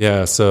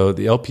 Yeah, so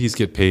the LPs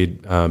get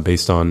paid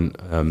based on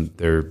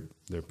their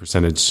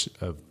percentage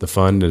of the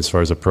fund as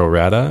far as a pro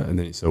rata, and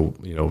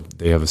then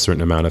they have a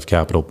certain amount of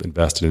capital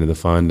invested into the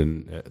fund,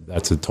 and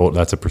that's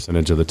a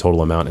percentage of the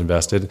total amount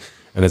invested.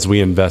 And as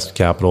we invest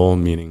capital,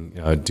 meaning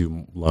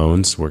do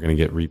loans, we're going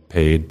to get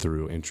repaid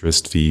through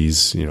interest,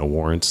 fees,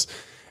 warrants,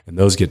 and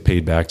those get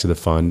paid back to the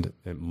fund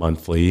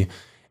monthly.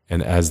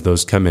 And as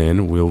those come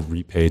in, we'll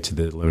repay to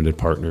the limited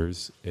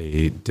partners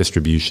a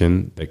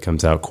distribution that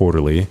comes out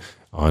quarterly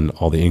on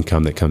all the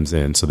income that comes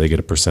in. So they get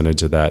a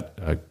percentage of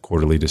that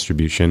quarterly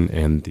distribution,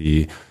 and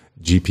the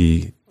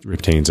GP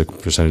retains a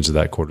percentage of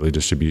that quarterly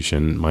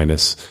distribution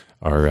minus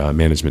our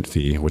management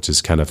fee, which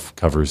is kind of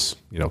covers,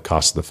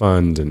 cost of the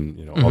fund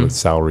and, all the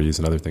salaries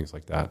and other things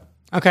like that.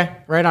 Okay,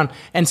 right on.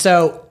 And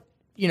so,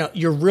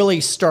 you're really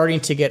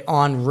starting to get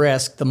on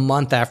risk the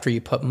month after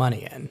you put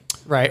money in,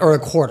 right? Or a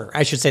quarter.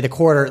 I should say the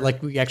quarter,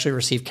 like we actually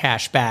receive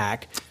cash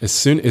back. As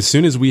soon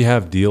as we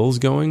have deals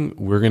going,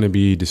 we're going to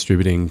be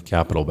distributing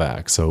capital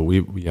back. So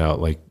we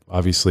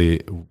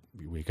obviously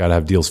we got to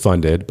have deals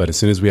funded, but as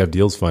soon as we have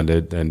deals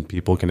funded, then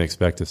people can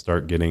expect to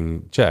start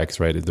getting checks,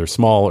 right? They're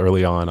small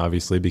early on,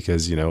 obviously,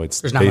 because,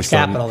 there's not much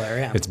capital there.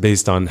 Yeah. It's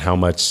based on how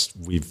much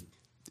we've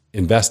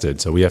invested.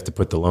 So we have to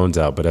put the loans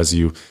out, but as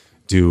you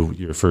do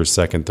your first,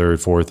 second, third,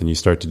 fourth, and you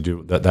start to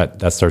do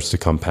that starts to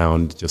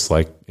compound, just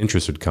like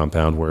interest would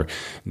compound, where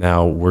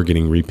now we're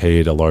getting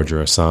repaid a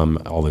larger sum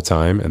all the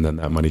time. And then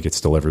that money gets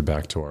delivered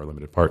back to our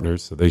limited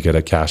partners. So they get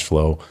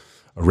a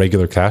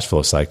regular cash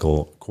flow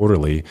cycle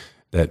quarterly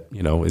that,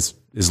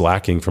 is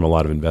lacking from a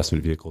lot of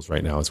investment vehicles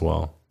right now as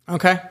well.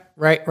 Okay.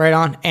 Right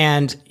on.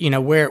 And,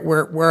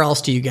 where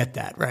else do you get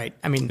that? Right.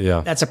 I mean,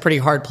 that's a pretty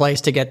hard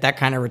place to get that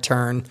kind of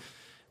return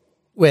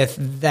with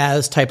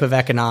those type of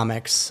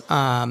economics.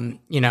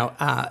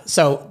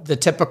 So the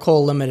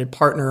typical limited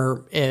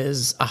partner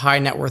is a high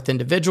net worth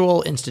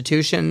individual,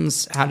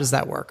 institutions. How does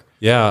that work?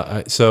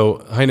 Yeah.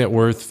 So high net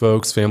worth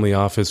folks, family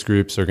office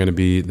groups are going to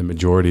be the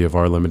majority of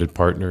our limited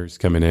partners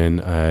coming in.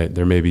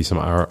 There may be some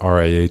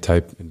RIA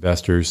type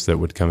investors that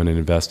would come in and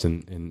invest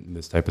in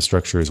this type of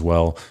structure as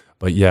well.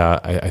 But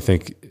I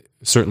think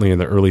certainly in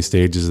the early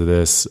stages of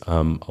this,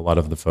 a lot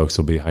of the folks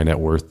will be high net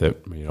worth that,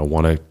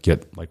 want to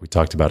get, like we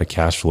talked about, a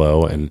cash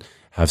flow and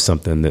have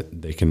something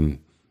that they can,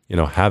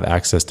 have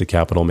access to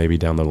capital maybe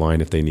down the line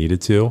if they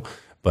needed to,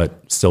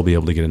 but still be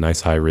able to get a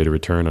nice high rate of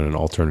return on an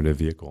alternative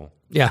vehicle.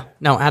 Yeah,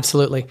 no,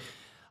 absolutely.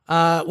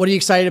 What are you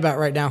excited about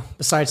right now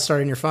besides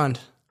starting your fund?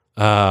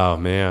 Oh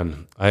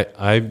man,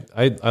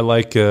 I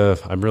like,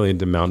 I'm really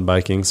into mountain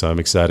biking, so I'm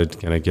excited to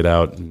kind of get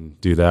out and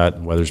do that.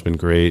 The weather's been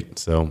great,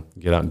 so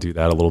get out and do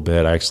that a little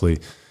bit. I actually,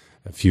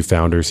 a few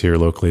founders here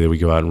locally that we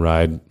go out and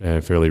ride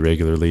fairly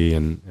regularly,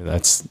 and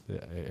I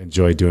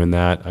enjoy doing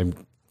that. I'm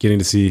getting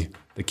to see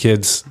the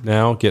kids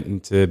now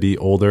getting to be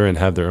older and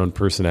have their own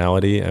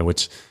personality, and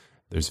which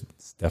there's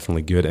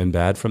definitely good and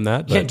bad from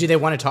that. But, yeah. Do they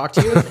want to talk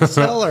to you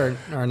still or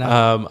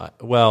not?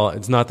 Well,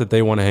 it's not that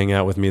they want to hang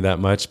out with me that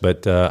much,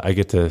 but I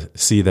get to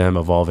see them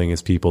evolving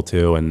as people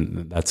too.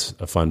 And that's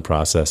a fun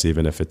process,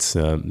 even if it's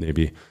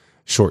maybe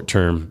short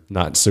term,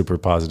 not super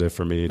positive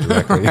for me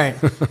directly.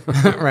 Right.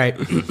 Right.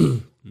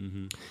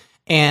 Mm-hmm.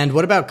 And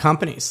what about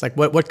companies? Like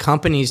what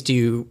companies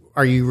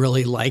are you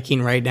really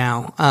liking right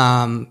now?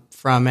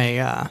 From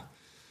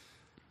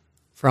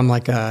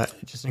like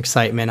just an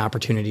excitement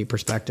opportunity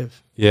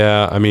perspective.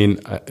 Yeah. I mean,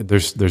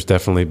 there's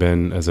definitely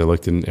been, as I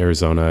looked in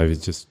Arizona,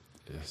 it's just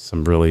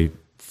some really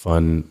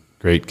fun,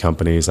 great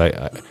companies.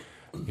 I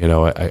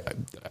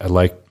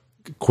like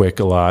Quick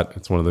a lot.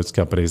 It's one of those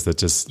companies that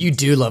just... You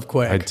do love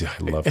Quick. I do.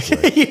 I love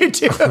Quick. You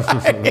do.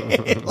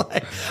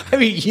 I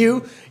mean,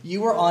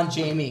 you were on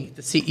Jamie,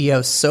 the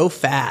CEO, so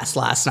fast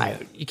last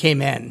night. You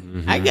came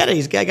in. Mm-hmm.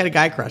 He's got a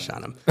guy crush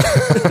on him.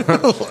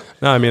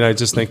 No, I mean, I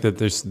just think that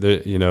there's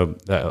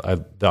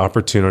the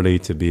opportunity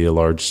to be a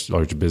large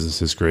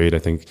business is great. I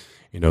think,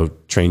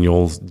 Train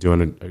Yule's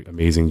doing an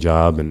amazing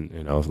job, and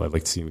I'd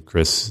like to see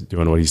Chris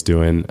doing what he's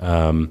doing,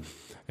 and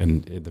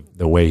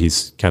the way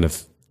he's kind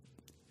of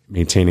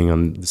maintaining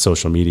on the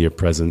social media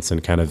presence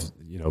and kind of,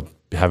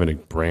 having a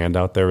brand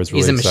out there is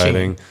really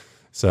exciting.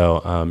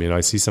 So,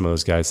 I see some of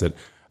those guys that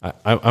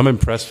I'm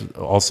impressed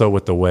also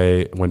with the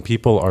way when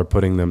people are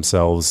putting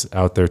themselves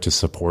out there to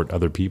support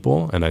other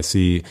people. And I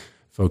see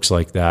folks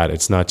like that.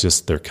 It's not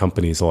just their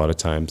companies a lot of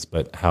times,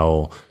 but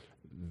how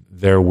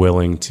they're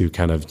willing to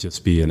kind of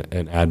just be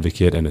an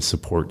advocate and a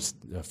support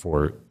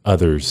for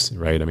others.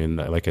 Right. I mean,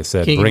 like I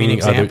said,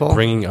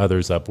 bringing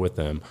others up with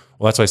them.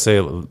 Well, that's why I say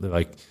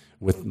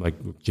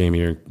with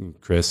Jamie or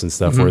Chris and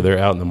stuff, where they're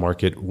out in the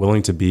market,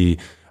 willing to be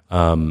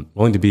some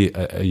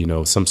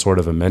sort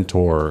of a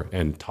mentor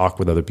and talk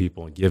with other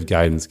people and give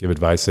guidance, give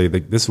advice. Say,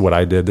 this is what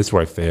I did, this is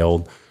where I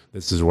failed,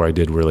 this is where I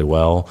did really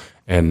well,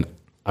 and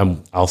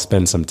I'll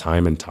spend some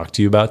time and talk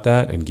to you about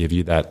that and give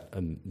you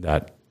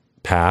that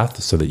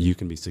path so that you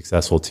can be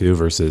successful too.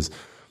 Versus,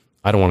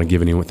 I don't want to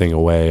give anything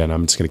away, and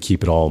I'm just going to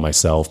keep it all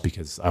myself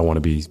because I want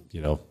to be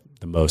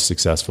the most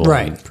successful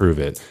and prove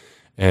it.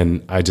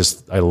 And I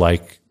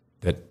like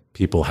that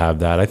people have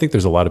that. I think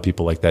there's a lot of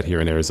people like that here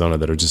in Arizona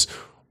that are just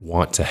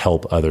want to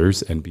help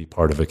others and be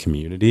part of a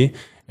community.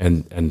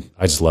 And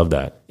I just love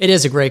that. It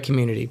is a great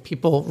community.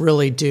 People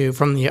really do,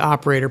 from the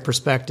operator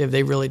perspective,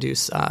 they really do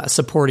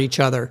support each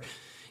other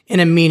in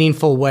a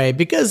meaningful way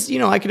because,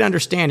 I could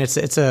understand it's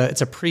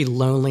a pretty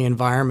lonely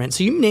environment.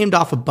 So you named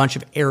off a bunch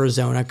of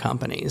Arizona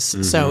companies.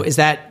 Mm-hmm. So is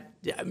that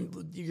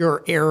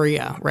your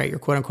area, right? Your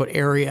quote unquote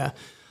area.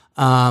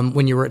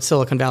 When you were at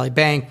Silicon Valley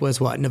Bank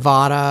was what?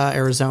 Nevada,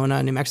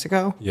 Arizona, New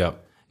Mexico?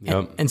 Yep.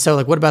 And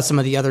so what about some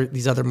of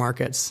these other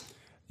markets?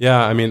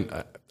 Yeah. I mean,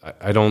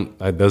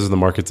 those are the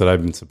markets that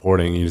I've been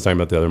supporting. You're talking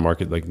about the other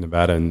market like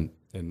Nevada and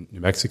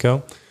New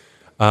Mexico.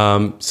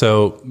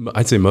 So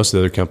I'd say most of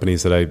the other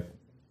companies that I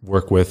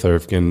work with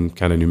are in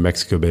kind of New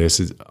Mexico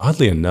based.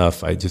 Oddly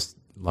enough,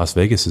 Las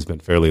Vegas has been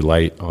fairly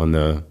light on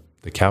the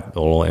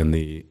capital and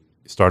the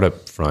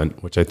startup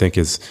front, which I think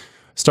is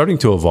starting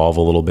to evolve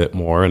a little bit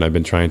more, and I've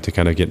been trying to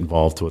kind of get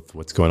involved with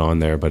what's going on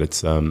there. But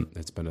it's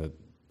been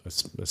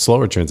a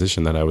slower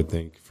transition than I would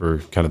think for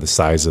kind of the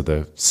size of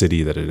the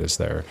city that it is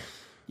there.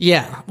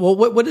 Yeah. Well,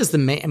 what is the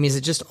main? I mean, is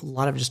it just a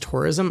lot of just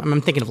tourism?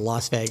 I'm thinking of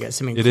Las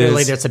Vegas. I mean,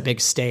 clearly that's a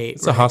big state.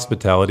 It's a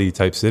hospitality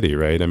type city,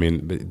 right? I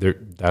mean,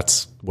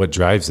 that's what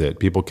drives it.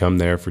 People come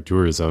there for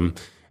tourism,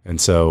 and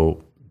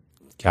so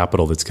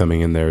capital that's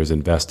coming in there is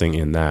investing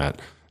in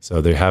that.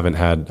 So they haven't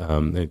had.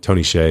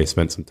 Tony Hsieh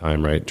spent some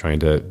time trying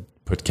to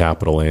put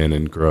capital in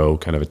and grow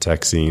kind of a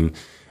tech scene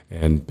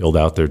and build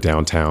out their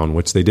downtown,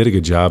 which they did a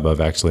good job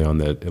of actually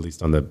at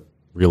least on the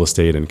real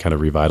estate and kind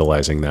of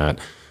revitalizing that.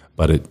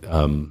 But it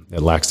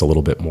lacks a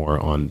little bit more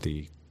on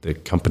the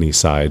company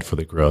side for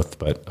the growth.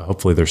 But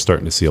hopefully they're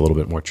starting to see a little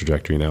bit more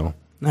trajectory now.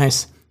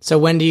 Nice. So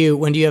when do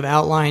you have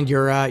outlined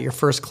your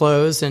first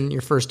close and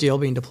your first deal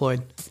being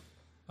deployed?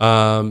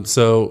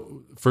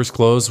 So first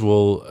close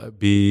will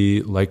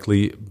be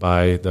likely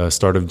by the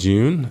start of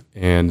June,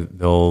 and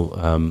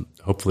they'll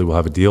hopefully we'll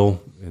have a deal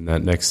in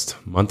that next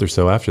month or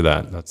so after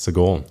that. That's the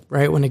goal.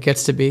 Right when it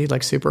gets to be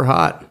like super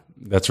hot.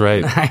 That's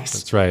right. Nice.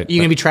 That's right. Are you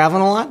going to be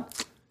traveling a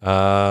lot?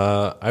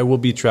 I will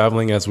be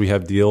traveling as we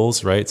have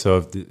deals, right? So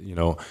if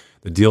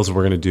the deals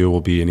we're going to do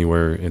will be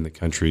anywhere in the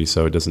country,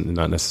 so it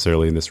not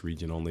necessarily in this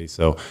region only.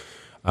 So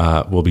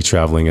we'll be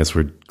traveling as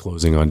we're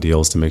closing on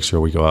deals to make sure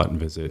we go out and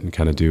visit and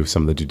kind of do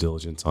some of the due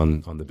diligence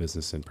on the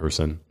business in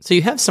person. So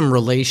you have some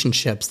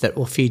relationships that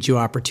will feed you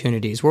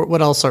opportunities.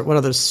 What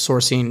other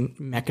sourcing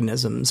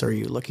mechanisms are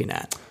you looking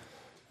at?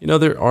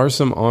 There are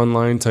some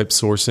online type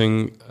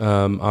sourcing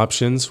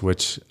options,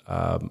 which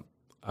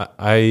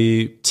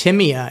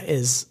Timia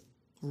is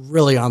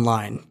really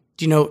online.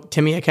 Do you know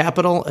Timia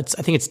Capital? I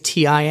think it's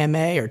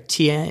TIMA or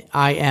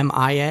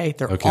TIMIA.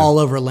 They're all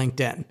over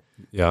LinkedIn.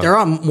 Yeah.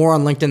 They're more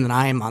on LinkedIn than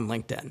I am on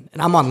LinkedIn.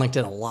 And I'm on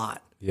LinkedIn a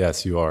lot.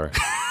 Yes, you are.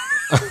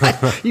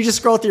 You just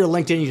scroll through your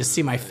LinkedIn, you just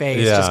see my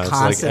face just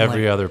constantly. It's like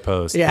every other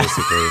post,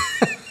 basically.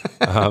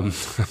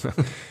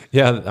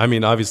 Yeah, I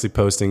mean, obviously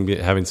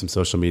having some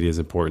social media is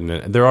important.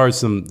 And there are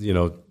some,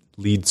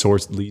 lead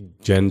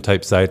gen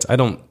type sites. I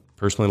don't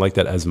personally like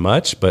that as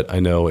much, but I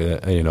know,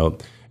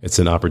 it's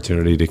an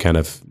opportunity to kind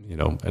of,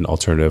 an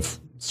alternative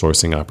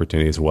sourcing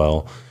opportunity as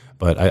well.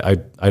 But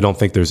I don't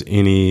think there's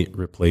any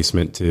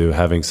replacement to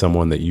having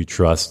someone that you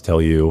trust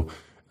tell you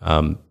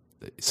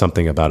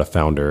something about a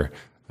founder.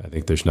 I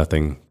think there's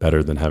nothing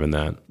better than having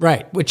that.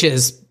 Right, which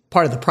is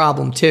part of the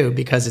problem too,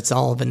 because it's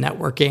all of a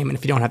network game, and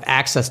if you don't have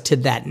access to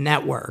that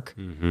network,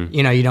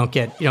 you don't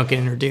get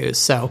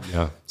introduced. So,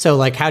 so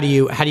like, how do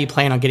you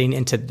plan on getting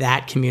into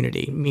that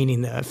community?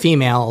 Meaning the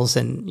females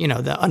and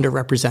the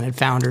underrepresented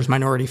founders,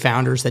 minority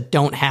founders that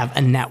don't have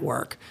a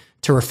network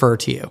to refer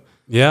to you.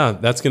 Yeah,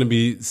 that's going to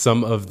be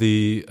some of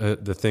the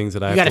things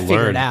that I have to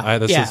learn.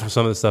 This is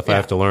some of the stuff I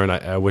have to learn.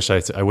 I wish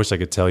I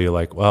could tell you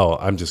like, well,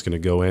 I'm just going to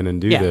go in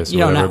and do this or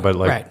whatever. But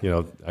like,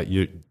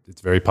 it's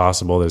very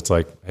possible that it's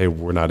like, hey,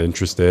 we're not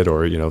interested,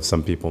 or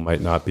some people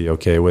might not be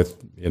okay with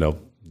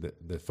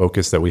the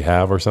focus that we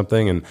have or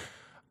something, and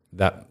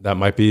that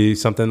might be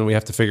something that we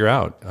have to figure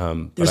out.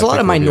 There's a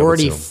lot of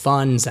minority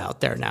funds out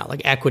there now,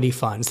 like equity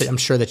funds that I'm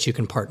sure that you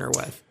can partner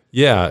with.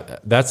 Yeah,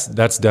 that's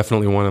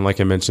definitely one. And like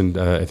I mentioned,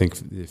 I think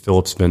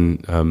Philip's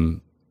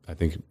been,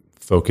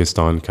 focused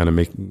on kind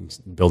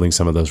of building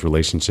some of those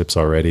relationships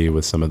already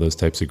with some of those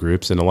types of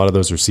groups. And a lot of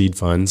those are seed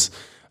funds.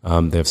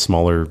 They have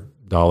smaller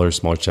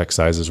check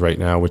sizes right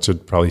now, which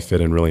would probably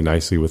fit in really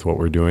nicely with what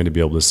we're doing to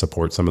be able to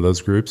support some of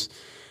those groups.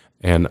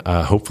 And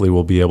hopefully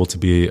we'll be able to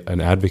be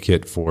an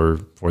advocate for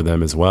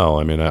them as well.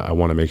 I mean, I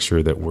want to make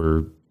sure that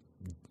we're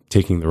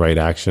taking the right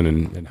action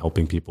and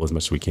helping people as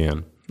much as we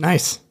can.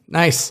 Nice.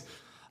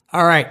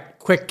 All right,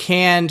 quick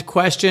canned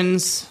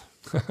questions.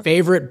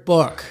 Favorite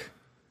book?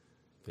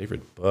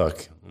 Favorite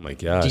book? Oh my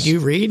gosh! Did you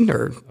read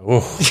or? Oh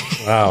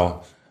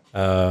wow!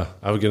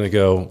 I was gonna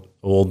go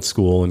old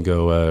school and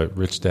go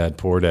Rich Dad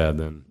Poor Dad.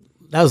 Then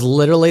that was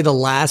literally the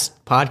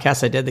last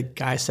podcast I did. The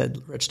guy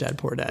said Rich Dad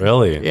Poor Dad.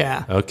 Really?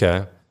 Yeah.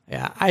 Okay.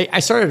 Yeah, I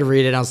started to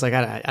read it and I was like,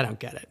 I don't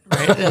get it.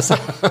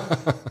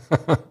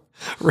 Right?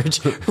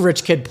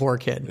 rich kid, poor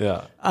kid.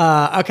 Yeah.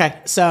 Okay,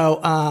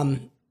 so.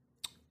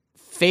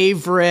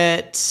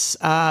 Favorite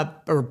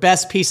or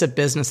best piece of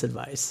business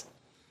advice?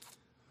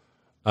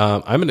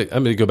 I'm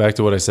gonna go back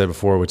to what I said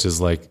before, which is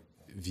like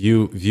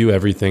view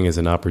everything as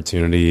an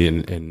opportunity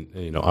and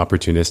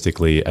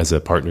opportunistically as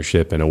a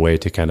partnership and a way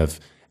to kind of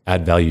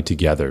add value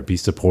together. Be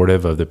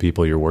supportive of the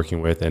people you're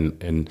working with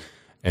and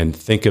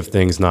think of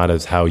things not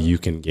as how you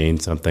can gain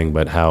something,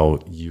 but how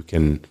you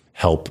can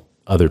help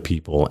other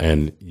people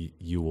and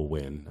you will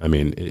win. I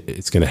mean,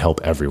 it's going to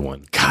help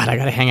everyone. God, I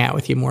got to hang out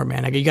with you more,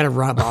 man. You got to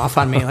rub off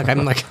on me.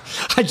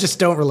 I just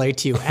don't relate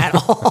to you at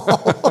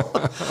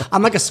all.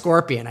 I'm like a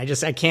scorpion. I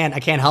can't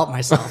help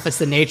myself. It's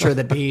the nature of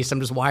the beast.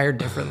 I'm just wired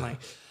differently.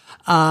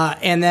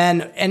 And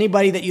then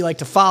anybody that you like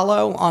to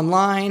follow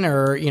online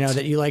or,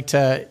 that you like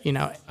to,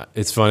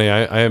 It's funny.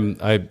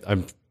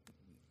 I'm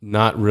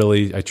not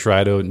really. I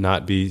try to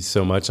not be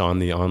so much on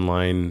the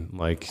online,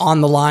 like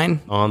on the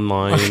line, on the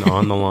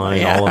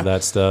line, all of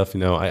that stuff.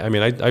 I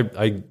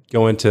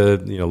go into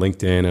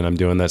LinkedIn and I'm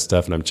doing that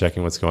stuff and I'm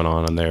checking what's going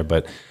on there.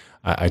 But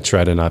I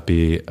try to not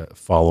be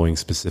following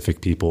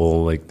specific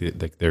people like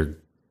they're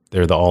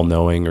the all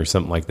knowing or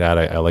something like that.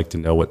 I like to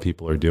know what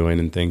people are doing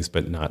and things,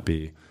 but not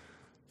be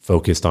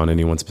focused on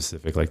anyone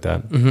specific like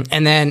that. Mm-hmm.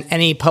 And then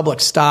any public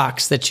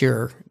stocks that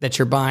you're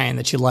buying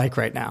that you like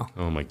right now?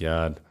 Oh my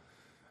God.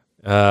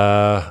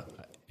 I'm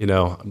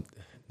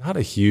not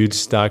a huge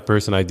stock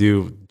person. I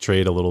do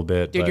trade a little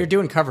bit. Dude, you're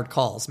doing covered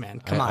calls, man.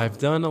 Come on. I've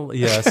done a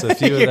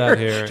few of that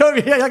here.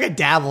 You're like a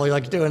dabble. You're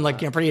like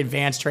doing pretty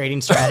advanced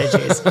trading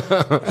strategies.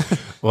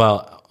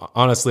 Well,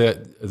 honestly,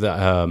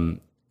 the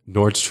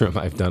Nordstrom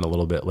I've done a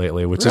little bit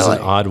lately, which is an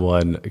odd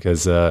one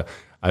because I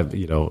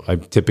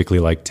typically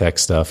like tech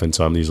stuff, and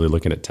so I'm usually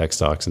looking at tech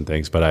stocks and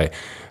things. But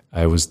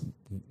I was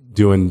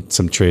doing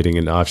some trading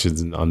and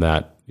options on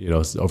that,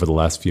 over the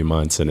last few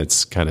months, and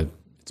it's been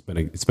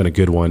a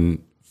good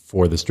one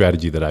for the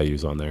strategy that I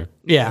use on there.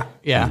 Yeah.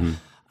 Mm-hmm.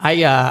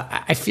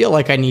 I feel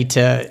like I need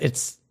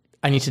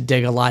to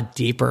dig a lot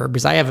deeper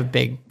because I have a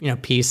big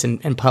piece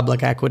in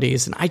public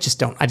equities, and I just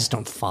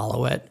don't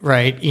follow it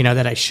right.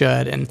 That I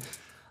should, and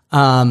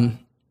I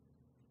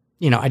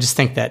just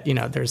think that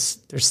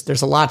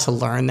there's a lot to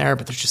learn there,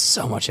 but there's just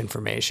so much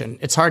information.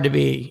 It's hard to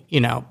be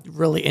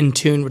really in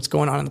tune what's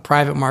going on in the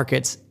private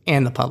markets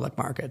and the public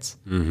markets.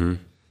 Mm-hmm.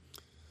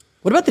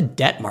 What about the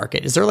debt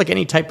market? Is there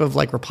any type of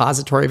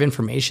repository of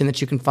information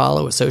that you can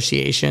follow?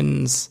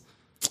 Associations?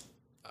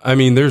 I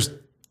mean, there's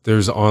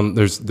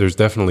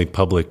definitely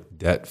public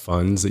debt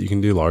funds that you can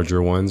do,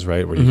 larger ones,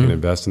 right, where you can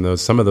invest in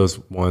those. Some of those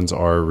ones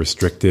are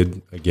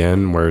restricted,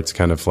 again, where it's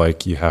kind of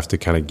like you have to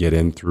kind of get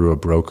in through a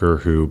broker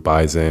who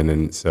buys in,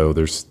 and so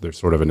there's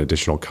sort of an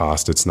additional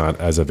cost. It's not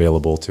as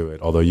available to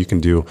it, although you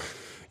can do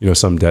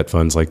some debt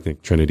funds like the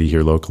Trinity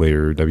here locally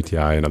or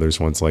WTI and others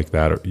ones like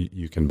that, or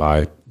you can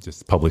buy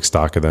just public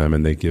stock of them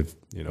and they give,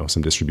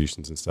 some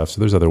distributions and stuff. So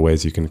there's other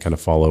ways you can kind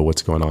of follow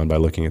what's going on by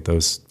looking at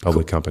those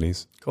public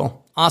companies.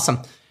 Cool. Awesome.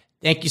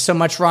 Thank you so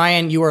much,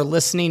 Ryan. You are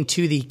listening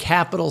to the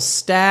Capital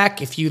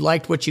Stack. If you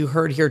liked what you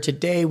heard here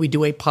today, we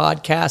do a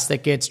podcast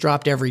that gets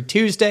dropped every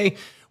Tuesday.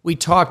 We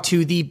talk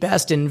to the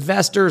best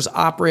investors,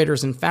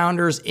 operators, and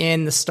founders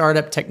in the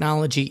startup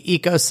technology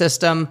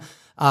ecosystem.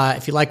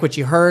 If you like what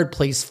you heard,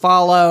 please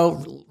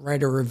follow,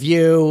 write a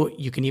review.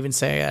 You can even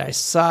say I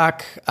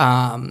suck.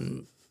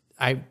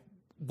 I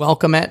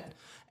welcome it.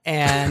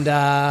 And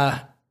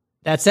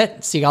that's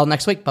it. See you all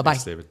next week. Bye-bye.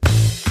 Thanks, David.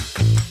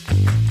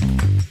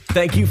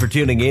 Thank you for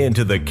tuning in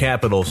to the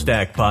Capital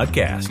Stack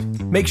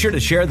podcast. Make sure to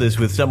share this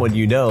with someone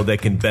you know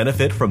that can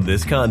benefit from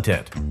this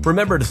content.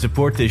 Remember to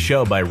support this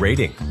show by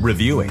rating,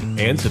 reviewing,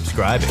 and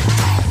subscribing.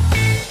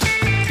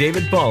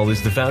 David Paul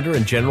is the founder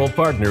and general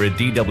partner at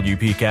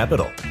DWP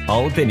Capital.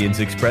 All opinions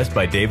expressed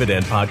by David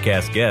and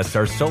podcast guests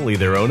are solely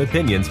their own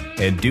opinions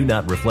and do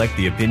not reflect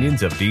the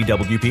opinions of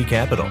DWP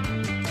Capital.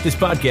 This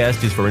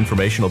podcast is for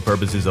informational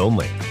purposes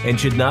only and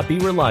should not be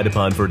relied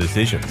upon for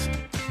decisions.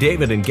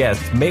 David and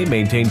guests may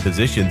maintain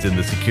positions in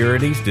the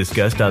securities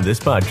discussed on this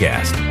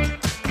podcast.